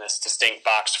work and this distinct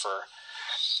box for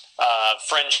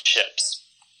friendships.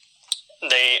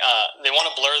 They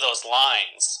want to blur those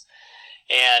lines,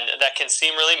 and that can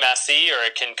seem really messy, or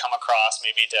it can come across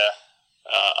maybe to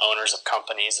owners of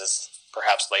companies as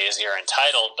perhaps lazy or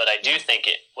entitled, but I do think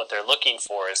what they're looking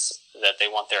for is that they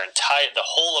want the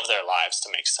whole of their lives to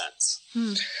make sense.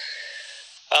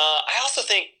 I also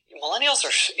think millennials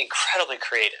are incredibly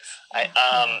creative.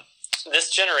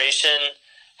 This generation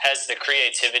has the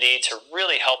creativity to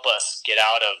really help us get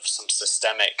out of some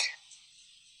systemic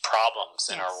problems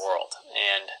in our world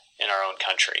and in our own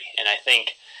country. And I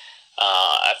think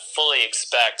I fully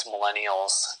expect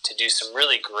millennials to do some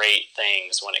really great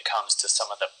things when it comes to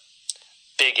some of the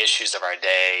big issues of our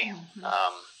day,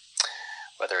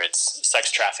 whether it's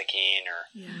sex trafficking or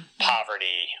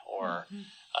poverty or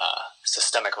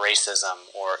systemic racism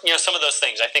or some of those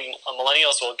things. I think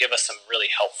millennials will give us some really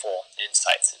helpful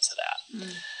insights into that.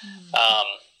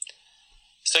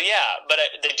 But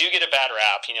they do get a bad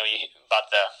rap. About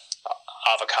the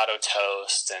avocado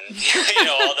toast and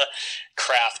all the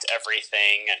craft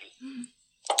everything and.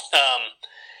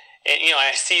 And,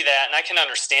 I see that, and I can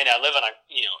understand it. I live on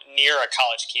near a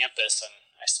college campus, and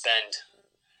I spend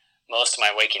most of my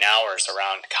waking hours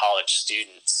around college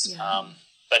students.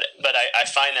 But I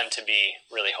find them to be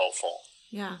really hopeful.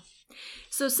 Yeah.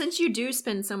 So since you do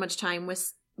spend so much time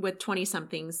with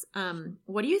 20-somethings,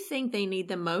 what do you think they need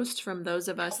the most from those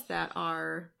of us that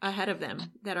are ahead of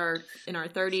them, that are in our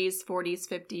 30s, 40s,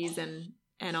 50s,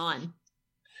 and on?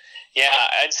 Yeah,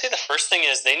 I'd say the first thing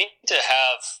is they need to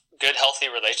have good, healthy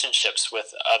relationships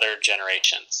with other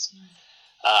generations.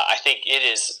 I think it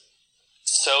is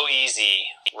so easy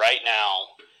right now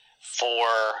for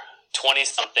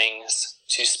 20-somethings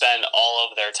to spend all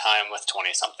of their time with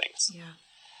 20-somethings.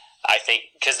 I think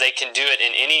because they can do it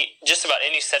in just about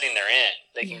any setting they're in.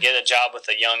 They can get a job with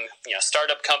a young,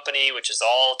 startup company, which is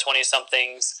all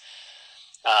 20-somethings.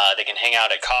 They can hang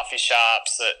out at coffee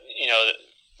shops,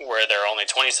 where there are only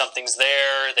 20-somethings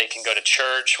there. They can go to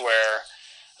church where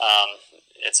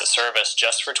it's a service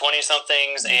just for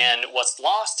 20-somethings. And what's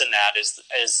lost in that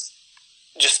is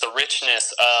just the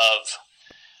richness of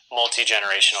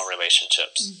multi-generational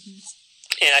relationships.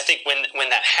 And I think when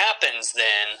that happens,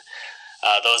 then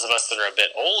those of us that are a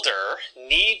bit older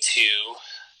need to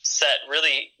set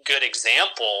really good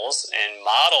examples and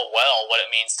model well what it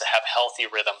means to have healthy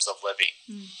rhythms of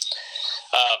living,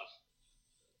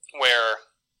 where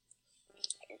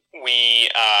we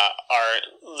are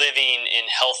living in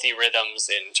healthy rhythms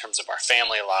in terms of our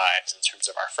family lives, in terms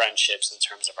of our friendships, in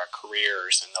terms of our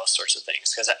careers, and those sorts of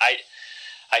things. Because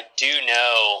I do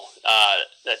know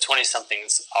that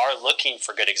 20-somethings are looking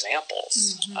for good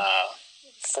examples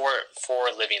for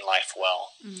living life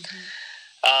well.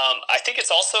 I think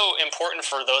it's also important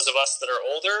for those of us that are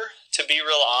older to be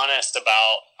real honest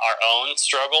about our own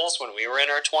struggles when we were in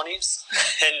our 20s,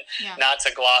 and not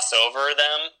to gloss over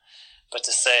them, but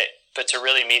to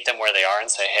really meet them where they are and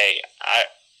say, hey, I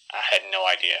had no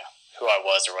idea who I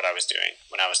was or what I was doing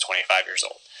when I was 25 years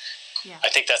old. I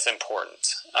think that's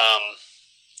important.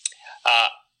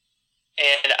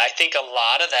 And I think a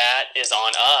lot of that is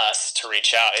on us to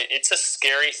reach out. It's a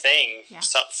scary thing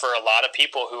for a lot of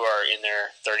people who are in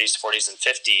their 30s, 40s, and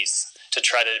 50s to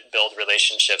try to build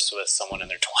relationships with someone in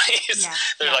their 20s.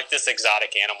 They're like this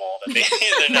exotic animal that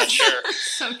they're not sure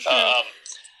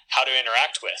how to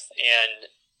interact with. And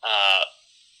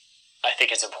I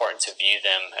think it's important to view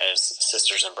them as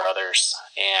sisters and brothers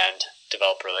and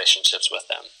develop relationships with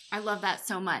them. I love that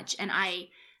so much. And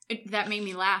that made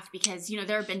me laugh because,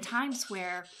 there have been times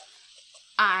where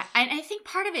and I think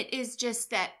part of it is just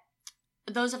that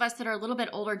those of us that are a little bit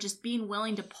older, just being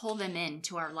willing to pull them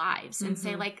into our lives and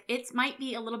say, like, it might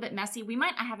be a little bit messy. We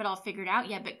might not have it all figured out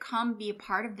yet, but come be a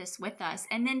part of this with us.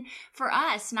 And then for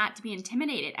us not to be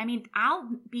intimidated. I mean, I'll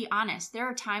be honest. There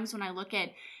are times when I look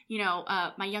at,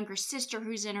 my younger sister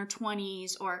who's in her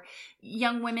 20s, or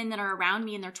young women that are around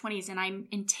me in their 20s, and I'm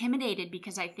intimidated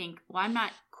because I think, well, I'm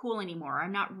not cool anymore.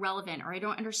 I'm not relevant, or I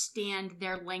don't understand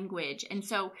their language. And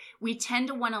so we tend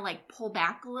to want to pull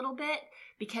back a little bit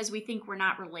because we think we're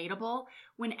not relatable,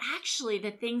 when actually the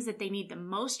things that they need the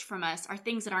most from us are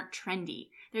things that aren't trendy.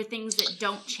 They're things that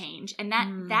don't change. And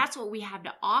that's what we have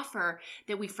to offer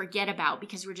that we forget about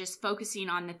because we're just focusing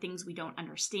on the things we don't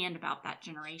understand about that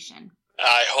generation.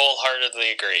 I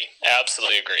wholeheartedly agree.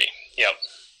 Absolutely agree. Yep.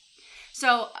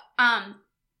 So,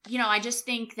 I just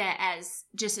think that as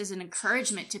an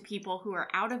encouragement to people who are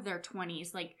out of their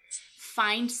 20s,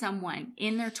 find someone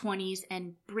in their 20s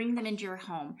and bring them into your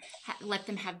home. Let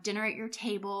them have dinner at your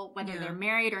table, whether they're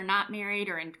married or not married,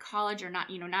 or in college or not,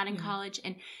 not in college,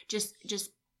 and just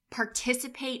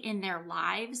participate in their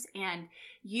lives. And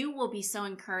you will be so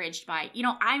encouraged by,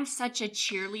 I'm such a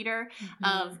cheerleader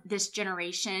of this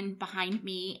generation behind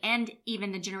me and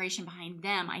even the generation behind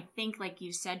them. I think, like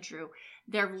you said, Drew,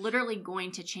 they're literally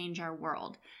going to change our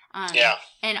world.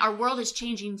 And our world is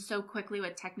changing so quickly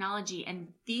with technology. And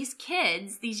these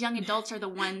kids, these young adults, are the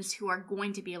ones who are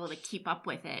going to be able to keep up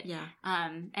with it.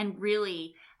 And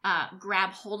really grab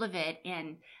hold of it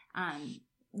and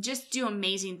just do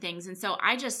amazing things. And so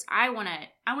I want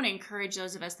to encourage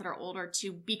those of us that are older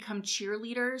to become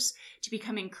cheerleaders, to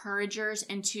become encouragers,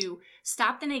 and to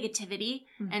stop the negativity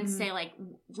and say,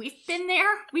 we've been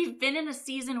there. We've been in a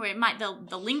season where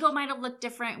the lingo might have looked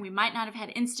different. We might not have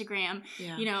had Instagram,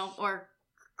 or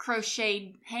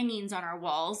crocheted hangings on our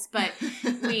walls, but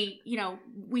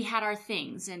we had our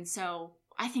things. And so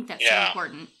I think that's so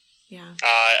important.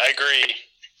 I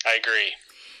agree.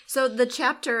 So the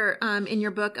chapter in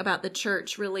your book about the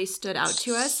church really stood out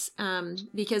to us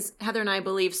because Heather and I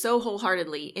believe so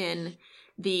wholeheartedly in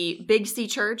the Big C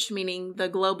church, meaning the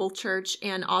global church,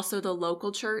 and also the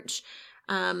local church.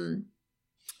 And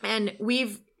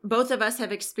both of us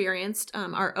have experienced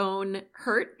our own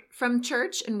hurt from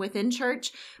church and within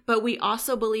church, but we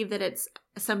also believe that it's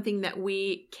something that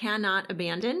we cannot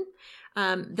abandon,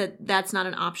 that's not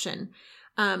an option.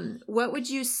 What would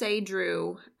you say,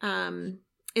 Drew,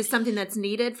 is something that's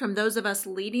needed from those of us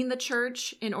leading the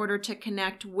church in order to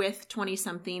connect with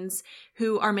 20-somethings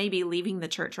who are maybe leaving the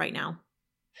church right now?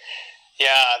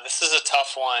 Yeah, this is a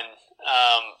tough one.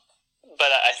 But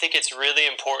I think it's really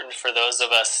important for those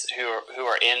of us who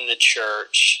are in the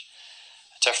church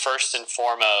to first and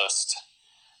foremost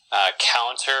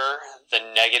counter the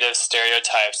negative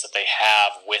stereotypes that they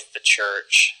have with the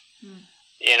church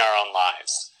in our own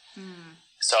lives.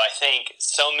 So I think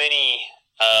so many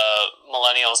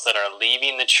millennials that are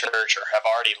leaving the church or have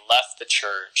already left the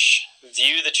church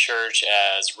view the church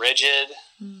as rigid,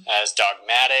 as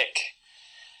dogmatic,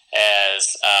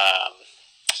 as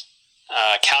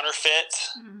counterfeit.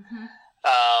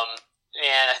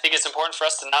 And I think it's important for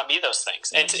us to not be those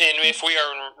things. And if we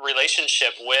are in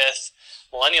relationship with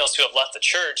millennials who have left the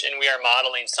church and we are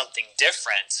modeling something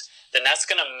different, then that's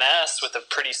going to mess with a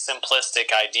pretty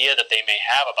simplistic idea that they may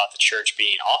have about the church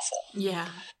being awful. Yeah.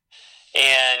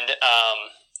 And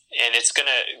it's going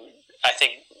to,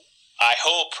 I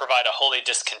hope, provide a holy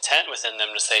discontent within them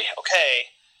to say, okay,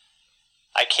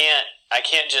 I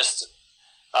can't just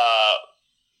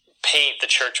paint the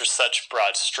church with such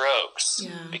broad strokes,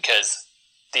 because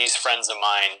these friends of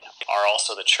mine are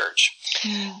also the church.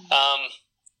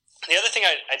 The other thing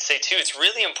I'd say too, it's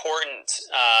really important,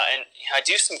 and I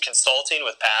do some consulting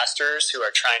with pastors who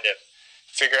are trying to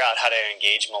figure out how to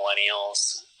engage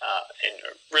millennials, and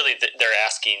really they're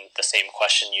asking the same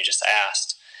question you just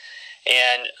asked.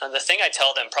 And the thing I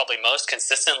tell them probably most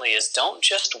consistently is, don't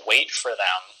just wait for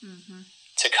them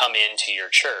to come into your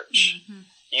church.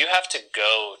 You have to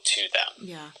go to them.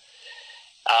 Yeah.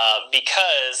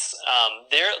 Because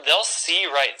they'll see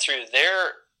right through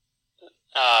their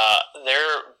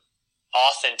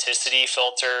authenticity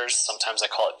filters, sometimes I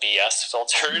call it BS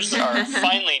filters, are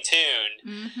finely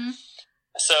tuned.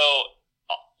 So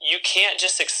you can't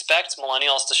just expect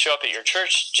millennials to show up at your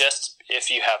church just if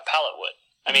you have pallet wood.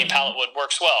 I mean, pallet wood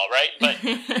works well, right? But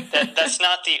that's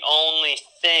not the only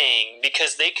thing,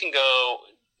 because they can go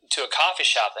to a coffee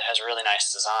shop that has a really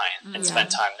nice design and spend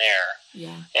time there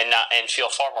and feel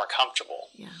far more comfortable.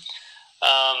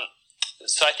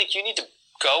 So I think you need to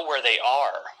go where they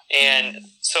are. And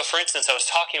so, for instance, I was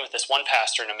talking with this one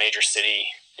pastor in a major city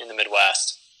in the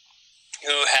Midwest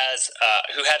who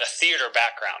had a theater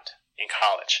background in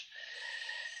college.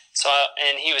 So,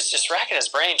 and he was just racking his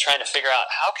brain trying to figure out,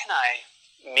 how can I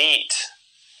meet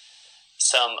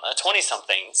some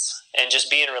 20-somethings and just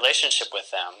be in a relationship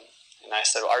with them? And I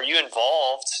said, are you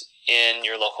involved in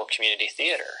your local community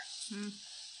theater?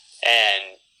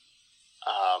 And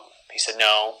he said,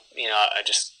 no,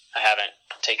 I haven't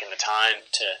taken the time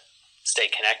to stay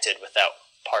connected with that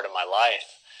part of my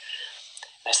life.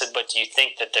 And I said, but do you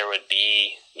think that there would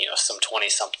be, some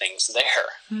 20-somethings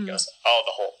there? He goes,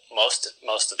 oh,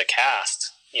 most of the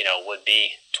cast, would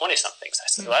be 20-somethings. I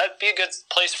said, well, that'd be a good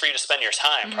place for you to spend your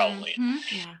time, probably.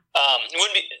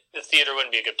 The theater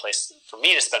wouldn't be a good place for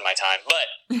me to spend my time,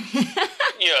 but,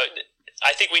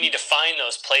 I think we need to find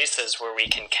those places where we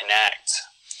can connect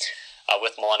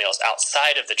with millennials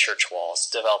outside of the church walls,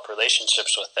 develop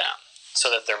relationships with them so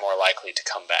that they're more likely to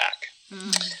come back.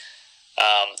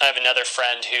 I have another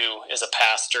friend who is a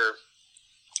pastor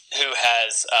who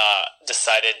has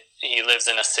decided, he lives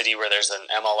in a city where there's an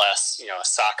MLS, a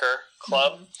soccer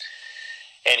club,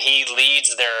 and he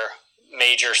leads their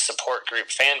major support group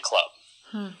fan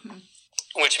club,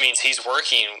 which means he's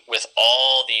working with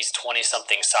all these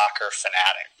 20-something soccer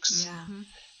fanatics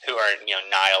who are,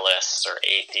 nihilists or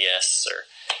atheists,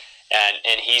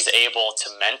 and he's able to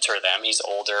mentor them. He's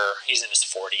older, he's in his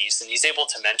 40s, and he's able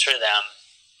to mentor them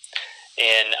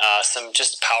in some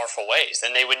just powerful ways,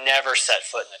 and they would never set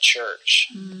foot in the church.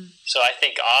 So I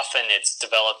think often it's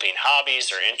developing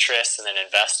hobbies or interests and then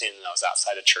investing in those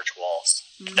outside of church walls.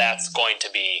 That's going to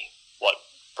be what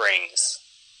brings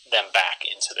them back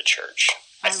into the church,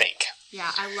 I think.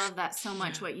 Yeah, I love that so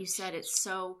much, what you said. It's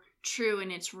so true,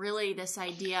 and it's really this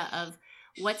idea of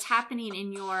what's happening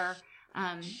in your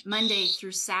Monday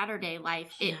through Saturday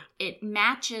life. It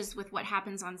matches with what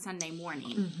happens on Sunday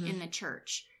morning in the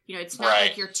church. It's not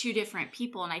like you're two different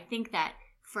people. And I think that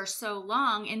for so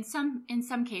long, in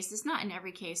some cases, not in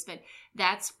every case, but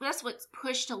that's what's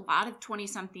pushed a lot of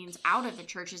 20-somethings out of the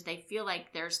church, is they feel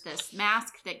like there's this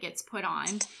mask that gets put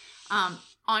on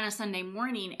a Sunday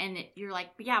morning, and you're like,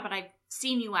 yeah, but I've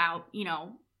seen you out,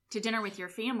 to dinner with your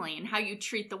family, and how you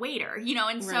treat the waiter,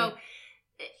 and so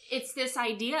it's this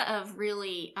idea of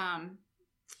really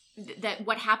that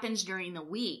what happens during the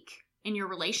week in your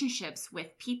relationships with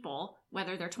people,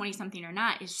 whether they're 20-something or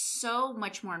not, is so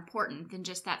much more important than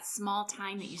just that small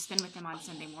time that you spend with them on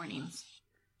Sunday mornings.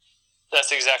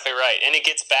 That's exactly right. And it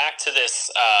gets back to this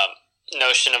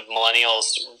notion of millennials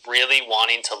really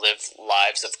wanting to live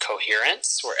lives of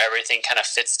coherence, where everything kind of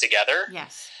fits together.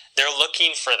 Yes. They're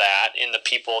looking for that in the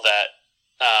people that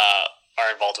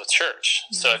are involved with church.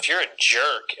 So if you're a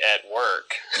jerk at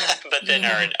work, but then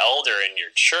are an elder in your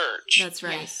church, that's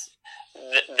right. Yes.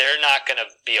 They're not going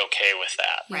to be okay with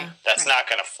that. That's not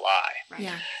going to fly.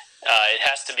 It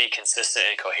has to be consistent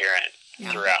and coherent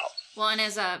throughout. Well, and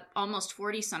as a almost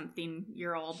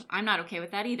 40-something-year-old, I'm not okay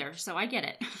with that either, so I get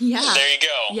it. Yeah. There you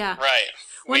go. Yeah. Right.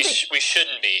 We thing-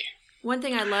 shouldn't be. One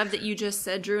thing I love that you just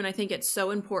said, Drew, and I think it's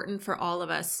so important for all of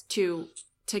us to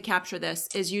capture this,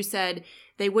 is you said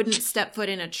they wouldn't step foot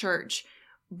in a church,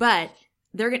 but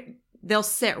they'll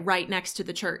sit right next to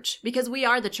the church, because we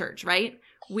are the church, right?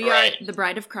 We Right. are the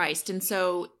bride of Christ. And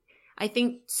so I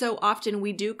think so often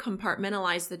we do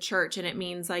compartmentalize the church, and it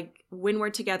means like when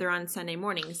we're together on Sunday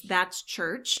mornings, that's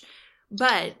church.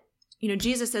 But,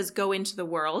 Jesus says, go into the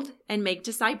world and make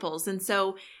disciples. And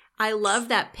so I love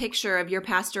that picture of your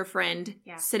pastor friend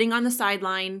sitting on the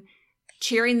sideline,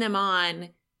 cheering them on,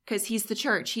 because he's the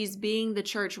church. He's being the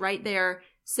church right there,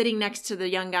 sitting next to the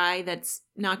young guy that's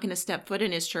not going to step foot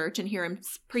in his church and hear him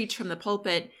preach from the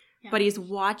pulpit, but he's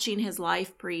watching his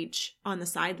life preach on the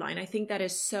sideline. I think that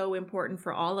is so important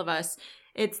for all of us.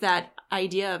 It's that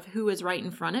idea of who is right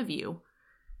in front of you.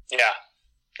 Yeah,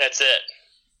 that's it.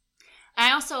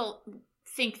 I also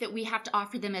think that we have to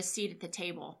offer them a seat at the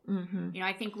table. Mm-hmm.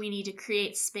 I think we need to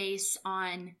create space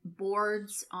on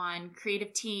boards, on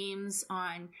creative teams,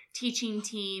 on teaching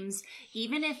teams,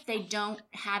 even if they don't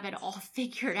have it all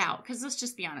figured out. Because let's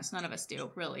just be honest, none of us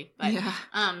do, really. But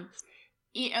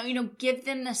give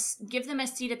them a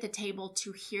seat at the table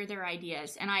to hear their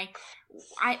ideas. And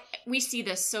we see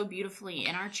this so beautifully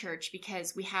in our church,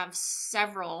 because we have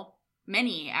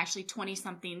many actually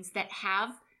 20-somethings that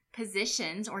have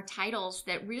positions or titles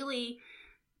that really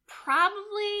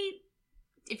probably,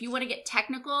 if you want to get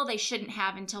technical, they shouldn't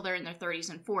have until they're in their 30s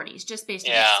and 40s, just based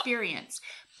on experience.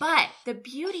 But the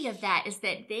beauty of that is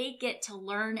that they get to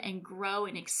learn and grow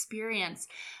and experience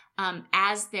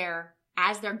as they're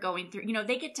going through.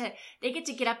 They get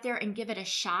to get up there and give it a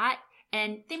shot,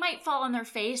 and they might fall on their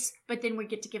face, but then we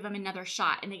get to give them another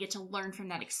shot, and they get to learn from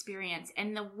that experience.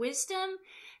 And the wisdom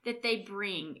that they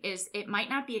bring it might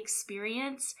not be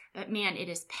experience, but man, it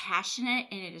is passionate,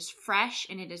 and it is fresh,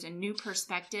 and it is a new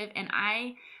perspective. And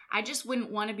I just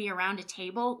wouldn't want to be around a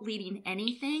table leading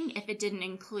anything if it didn't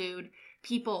include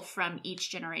people from each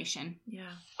generation.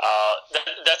 Yeah.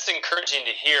 That's encouraging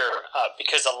to hear,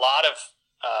 because a lot of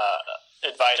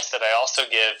advice that I also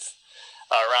give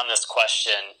around this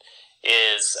question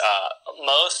is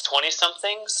most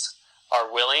 20-somethings are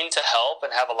willing to help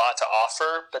and have a lot to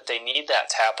offer, but they need that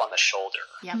tap on the shoulder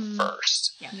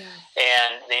first. Yep. Yeah.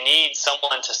 And they need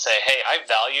someone to say, hey, I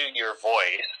value your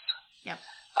voice. Yep.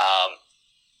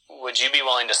 Would you be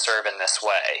willing to serve in this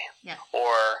way? Yeah.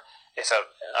 Or if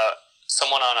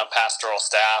someone on a pastoral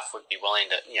staff would be willing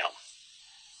to,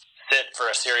 sit for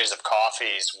a series of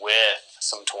coffees with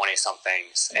some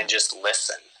 20-somethings and just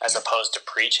listen, as opposed to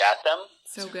preach at them.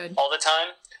 So good. All the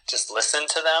time. Just listen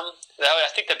to them. I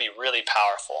think that'd be really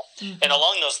powerful. Mm-hmm. And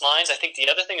along those lines, I think the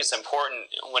other thing that's important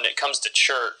when it comes to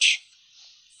church,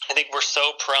 I think we're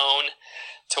so prone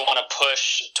to want to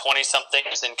push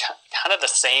 20-somethings in kind of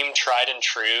the same tried and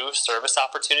true service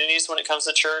opportunities when it comes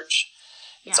to church.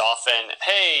 Yeah. It's often,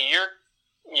 hey, you're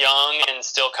young and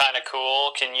still kind of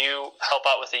cool. Can you help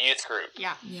out with the youth group?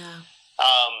 Yeah. Yeah.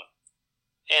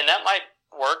 And that might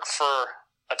work for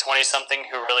a 20-something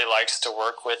who really likes to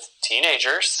work with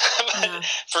teenagers, but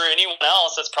for anyone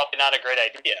else, that's probably not a great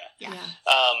idea. Yeah.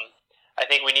 I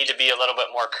think we need to be a little bit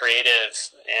more creative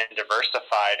and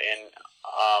diversified in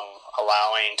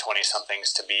allowing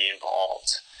 20-somethings to be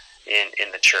involved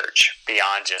in the church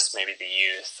beyond just maybe the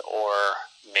youth or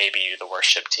maybe the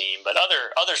worship team, but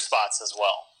other spots as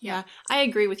well. Yeah, I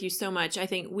agree with you so much. I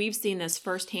think we've seen this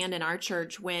firsthand in our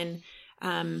church when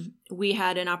we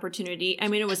had an opportunity. I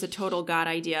mean, it was a total God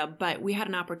idea, but we had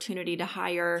an opportunity to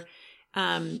hire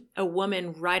a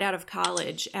woman right out of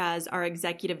college as our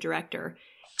executive director.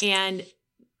 And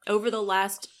over the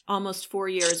last almost 4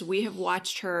 years, we have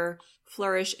watched her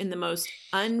flourish in the most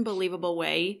unbelievable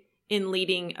way in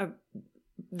leading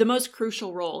the most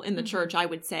crucial role in the church, I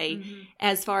would say,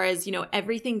 as far as,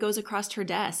 everything goes across her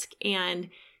desk. And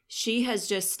she has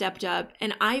just stepped up,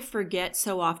 and I forget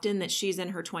so often that she's in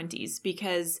her 20s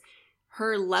because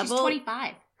her level, she's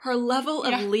 25. Her level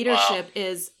of leadership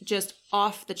is just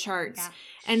off the charts.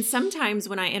 Yeah. And sometimes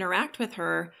when I interact with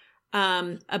her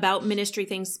about ministry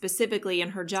things specifically in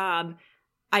her job,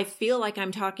 I feel like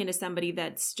I'm talking to somebody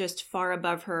that's just far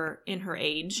above her in her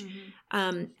age.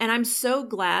 And I'm so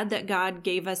glad that God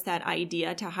gave us that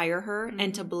idea to hire her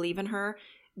and to believe in her,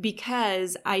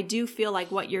 because I do feel like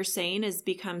what you're saying has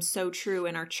become so true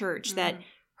in our church, that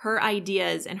her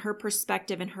ideas and her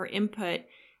perspective and her input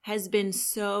has been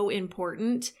so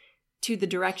important to the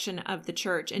direction of the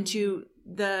church and to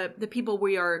the people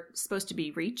we are supposed to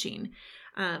be reaching.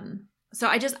 So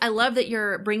I love that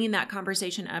you're bringing that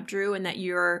conversation up, Drew, and that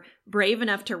you're brave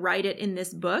enough to write it in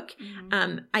this book.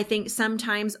 Mm-hmm. I think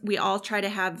sometimes we all try to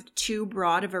have too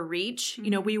broad of a reach. Mm-hmm.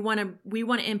 You know, we want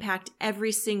to impact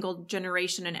every single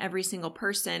generation and every single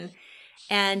person.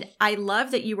 And I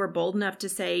love that you were bold enough to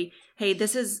say, hey,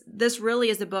 this really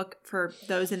is a book for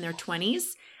those in their 20s.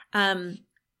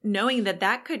 Knowing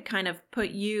that could kind of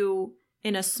put you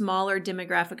in a smaller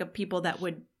demographic of people that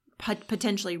would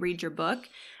potentially read your book.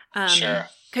 Sure.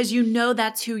 Because you know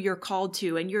that's who you're called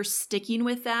to, and you're sticking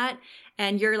with that,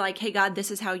 and you're like, hey, God,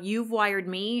 this is how you've wired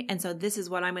me, and so this is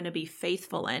what I'm going to be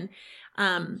faithful in.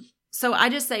 So I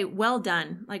just say, well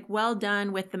done. Like, well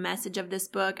done with the message of this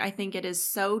book. I think it is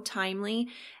so timely,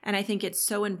 and I think it's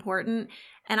so important.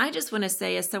 And I just want to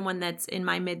say, as someone that's in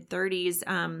my mid-30s,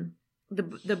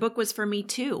 the book was for me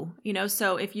too, you know.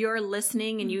 So if you're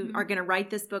listening and you Mm-hmm. are going to write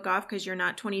this book off because you're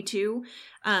not 22,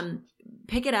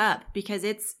 pick it up, because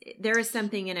there is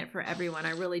something in it for everyone.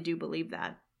 I really do believe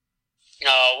that.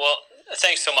 Oh, well,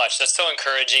 thanks so much. That's so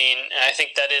encouraging. And I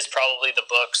think that is probably the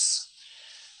book's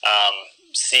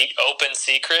open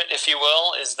secret, if you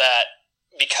will, is that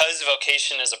because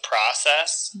vocation is a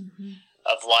process Mm-hmm.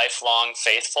 of lifelong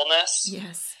faithfulness,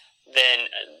 Yes. then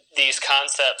these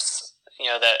concepts,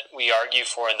 that we argue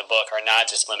for in the book are not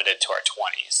just limited to our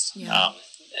 20s. Yeah.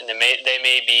 And they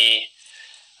may be,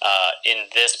 in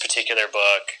this particular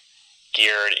book,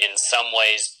 geared in some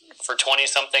ways for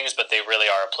 20-somethings, but they really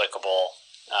are applicable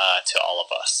to all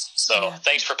of us. So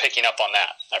Thanks for picking up on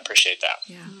that. I appreciate that.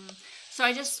 Yeah. So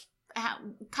I just have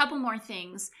a couple more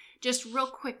things. Just real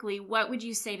quickly, what would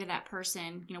you say to that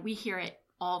person? We hear it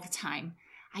all the time.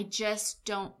 I just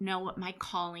don't know what my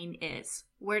calling is.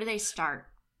 Where do they start?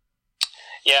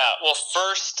 Yeah, well,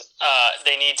 first,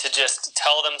 they need to just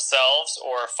tell themselves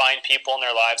or find people in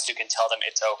their lives who can tell them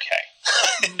it's okay.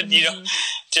 Mm-hmm.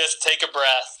 Just take a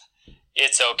breath.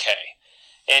 It's okay.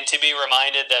 And to be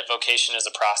reminded that vocation is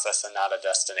a process and not a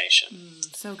destination.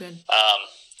 So good.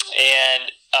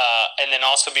 And then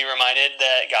also be reminded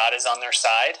that God is on their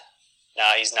side.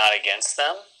 Now, He's not against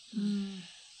them.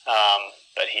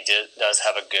 But He does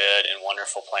have a good and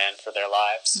wonderful plan for their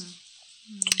lives.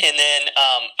 And then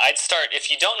I'd start, if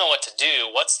you don't know what to do,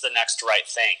 what's the next right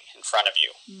thing in front of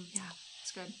you? Yeah,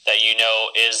 that's good. That you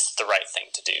know is the right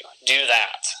thing to do. Do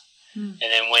that. And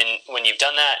then when you've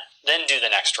done that, then do the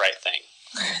next right thing.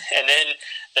 And then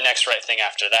the next right thing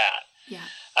after that. Yeah.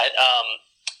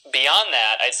 Beyond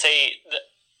that, I'd say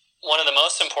one of the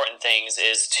most important things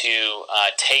is to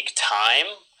take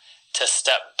time to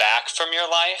step back from your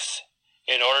life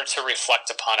in order to reflect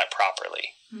upon it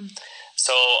properly.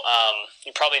 So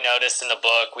you probably noticed in the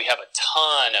book, we have a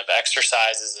ton of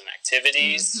exercises and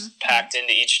activities packed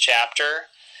into each chapter,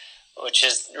 which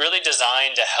is really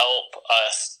designed to help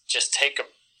us just take a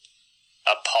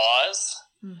pause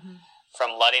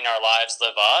from letting our lives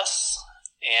live us,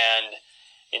 and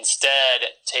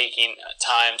instead taking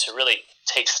time to really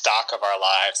take stock of our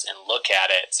lives and look at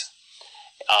it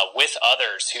with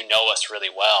others who know us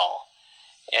really well.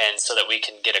 And so that we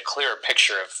can get a clearer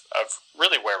picture of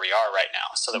really where we are right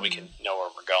now, so that we can know where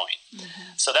we're going.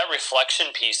 So that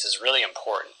reflection piece is really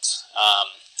important.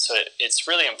 So it's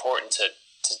really important to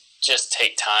just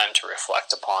take time to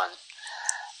reflect upon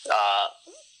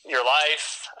your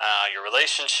life, your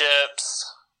relationships,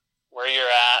 where you're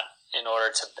at, in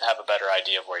order to have a better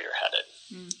idea of where you're headed.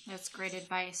 That's great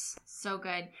advice. So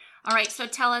good. All right, so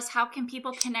tell us, how can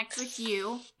people connect with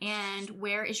you, and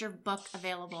where is your book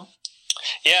available?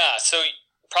 Yeah, so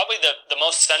probably the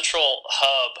most central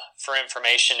hub for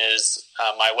information is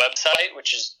my website,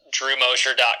 which is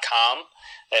drewmoser.com.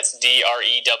 That's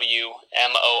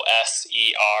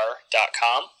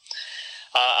DREWMOSER.com.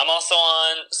 I'm also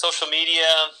on social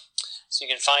media, so you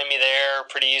can find me there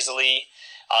pretty easily.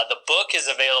 The book is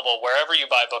available wherever you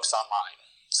buy books online.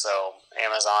 So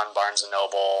Amazon, Barnes &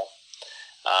 Noble,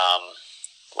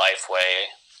 Lifeway,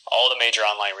 all the major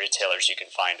online retailers, you can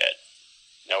find it.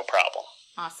 No problem.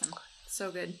 Awesome.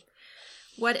 So good.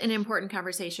 What an important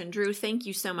conversation. Drew, thank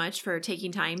you so much for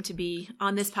taking time to be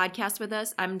on this podcast with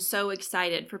us. I'm so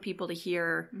excited for people to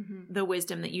hear the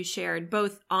wisdom that you shared,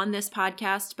 both on this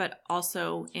podcast, but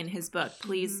also in his book.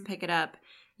 Please pick it up.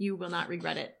 You will not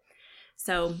regret it.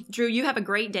 So, Drew, you have a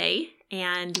great day,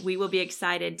 and we will be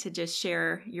excited to just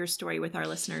share your story with our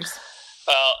listeners.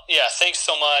 Well, yeah, thanks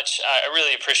so much. I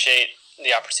really appreciate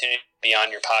the opportunity to be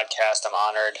on your podcast. I'm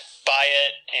honored by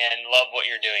it and love what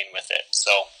you're doing with it.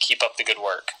 So keep up the good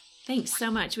work. Thanks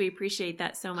so much. We appreciate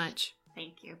that so much.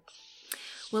 Thank you.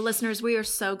 Well, listeners, we are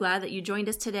so glad that you joined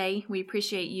us today. We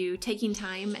appreciate you taking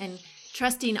time and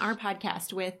trusting our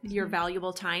podcast with your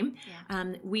valuable time.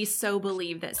 Yeah. We so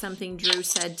believe that something Drew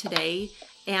said today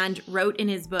and wrote in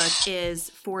his book is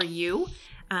for you.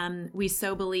 We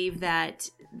so believe that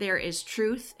there is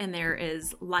truth and there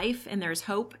is life and there's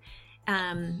hope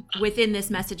within this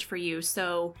message for you.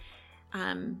 So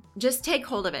just take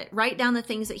hold of it. Write down the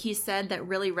things that he said that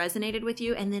really resonated with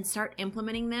you and then start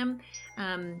implementing them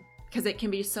because it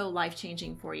can be so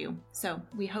life-changing for you. So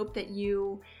we hope that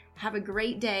you have a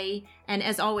great day. And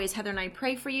as always, Heather and I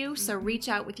pray for you. So reach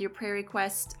out with your prayer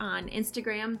request on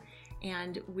Instagram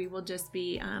and we will just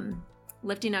be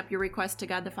lifting up your request to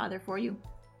God the Father for you.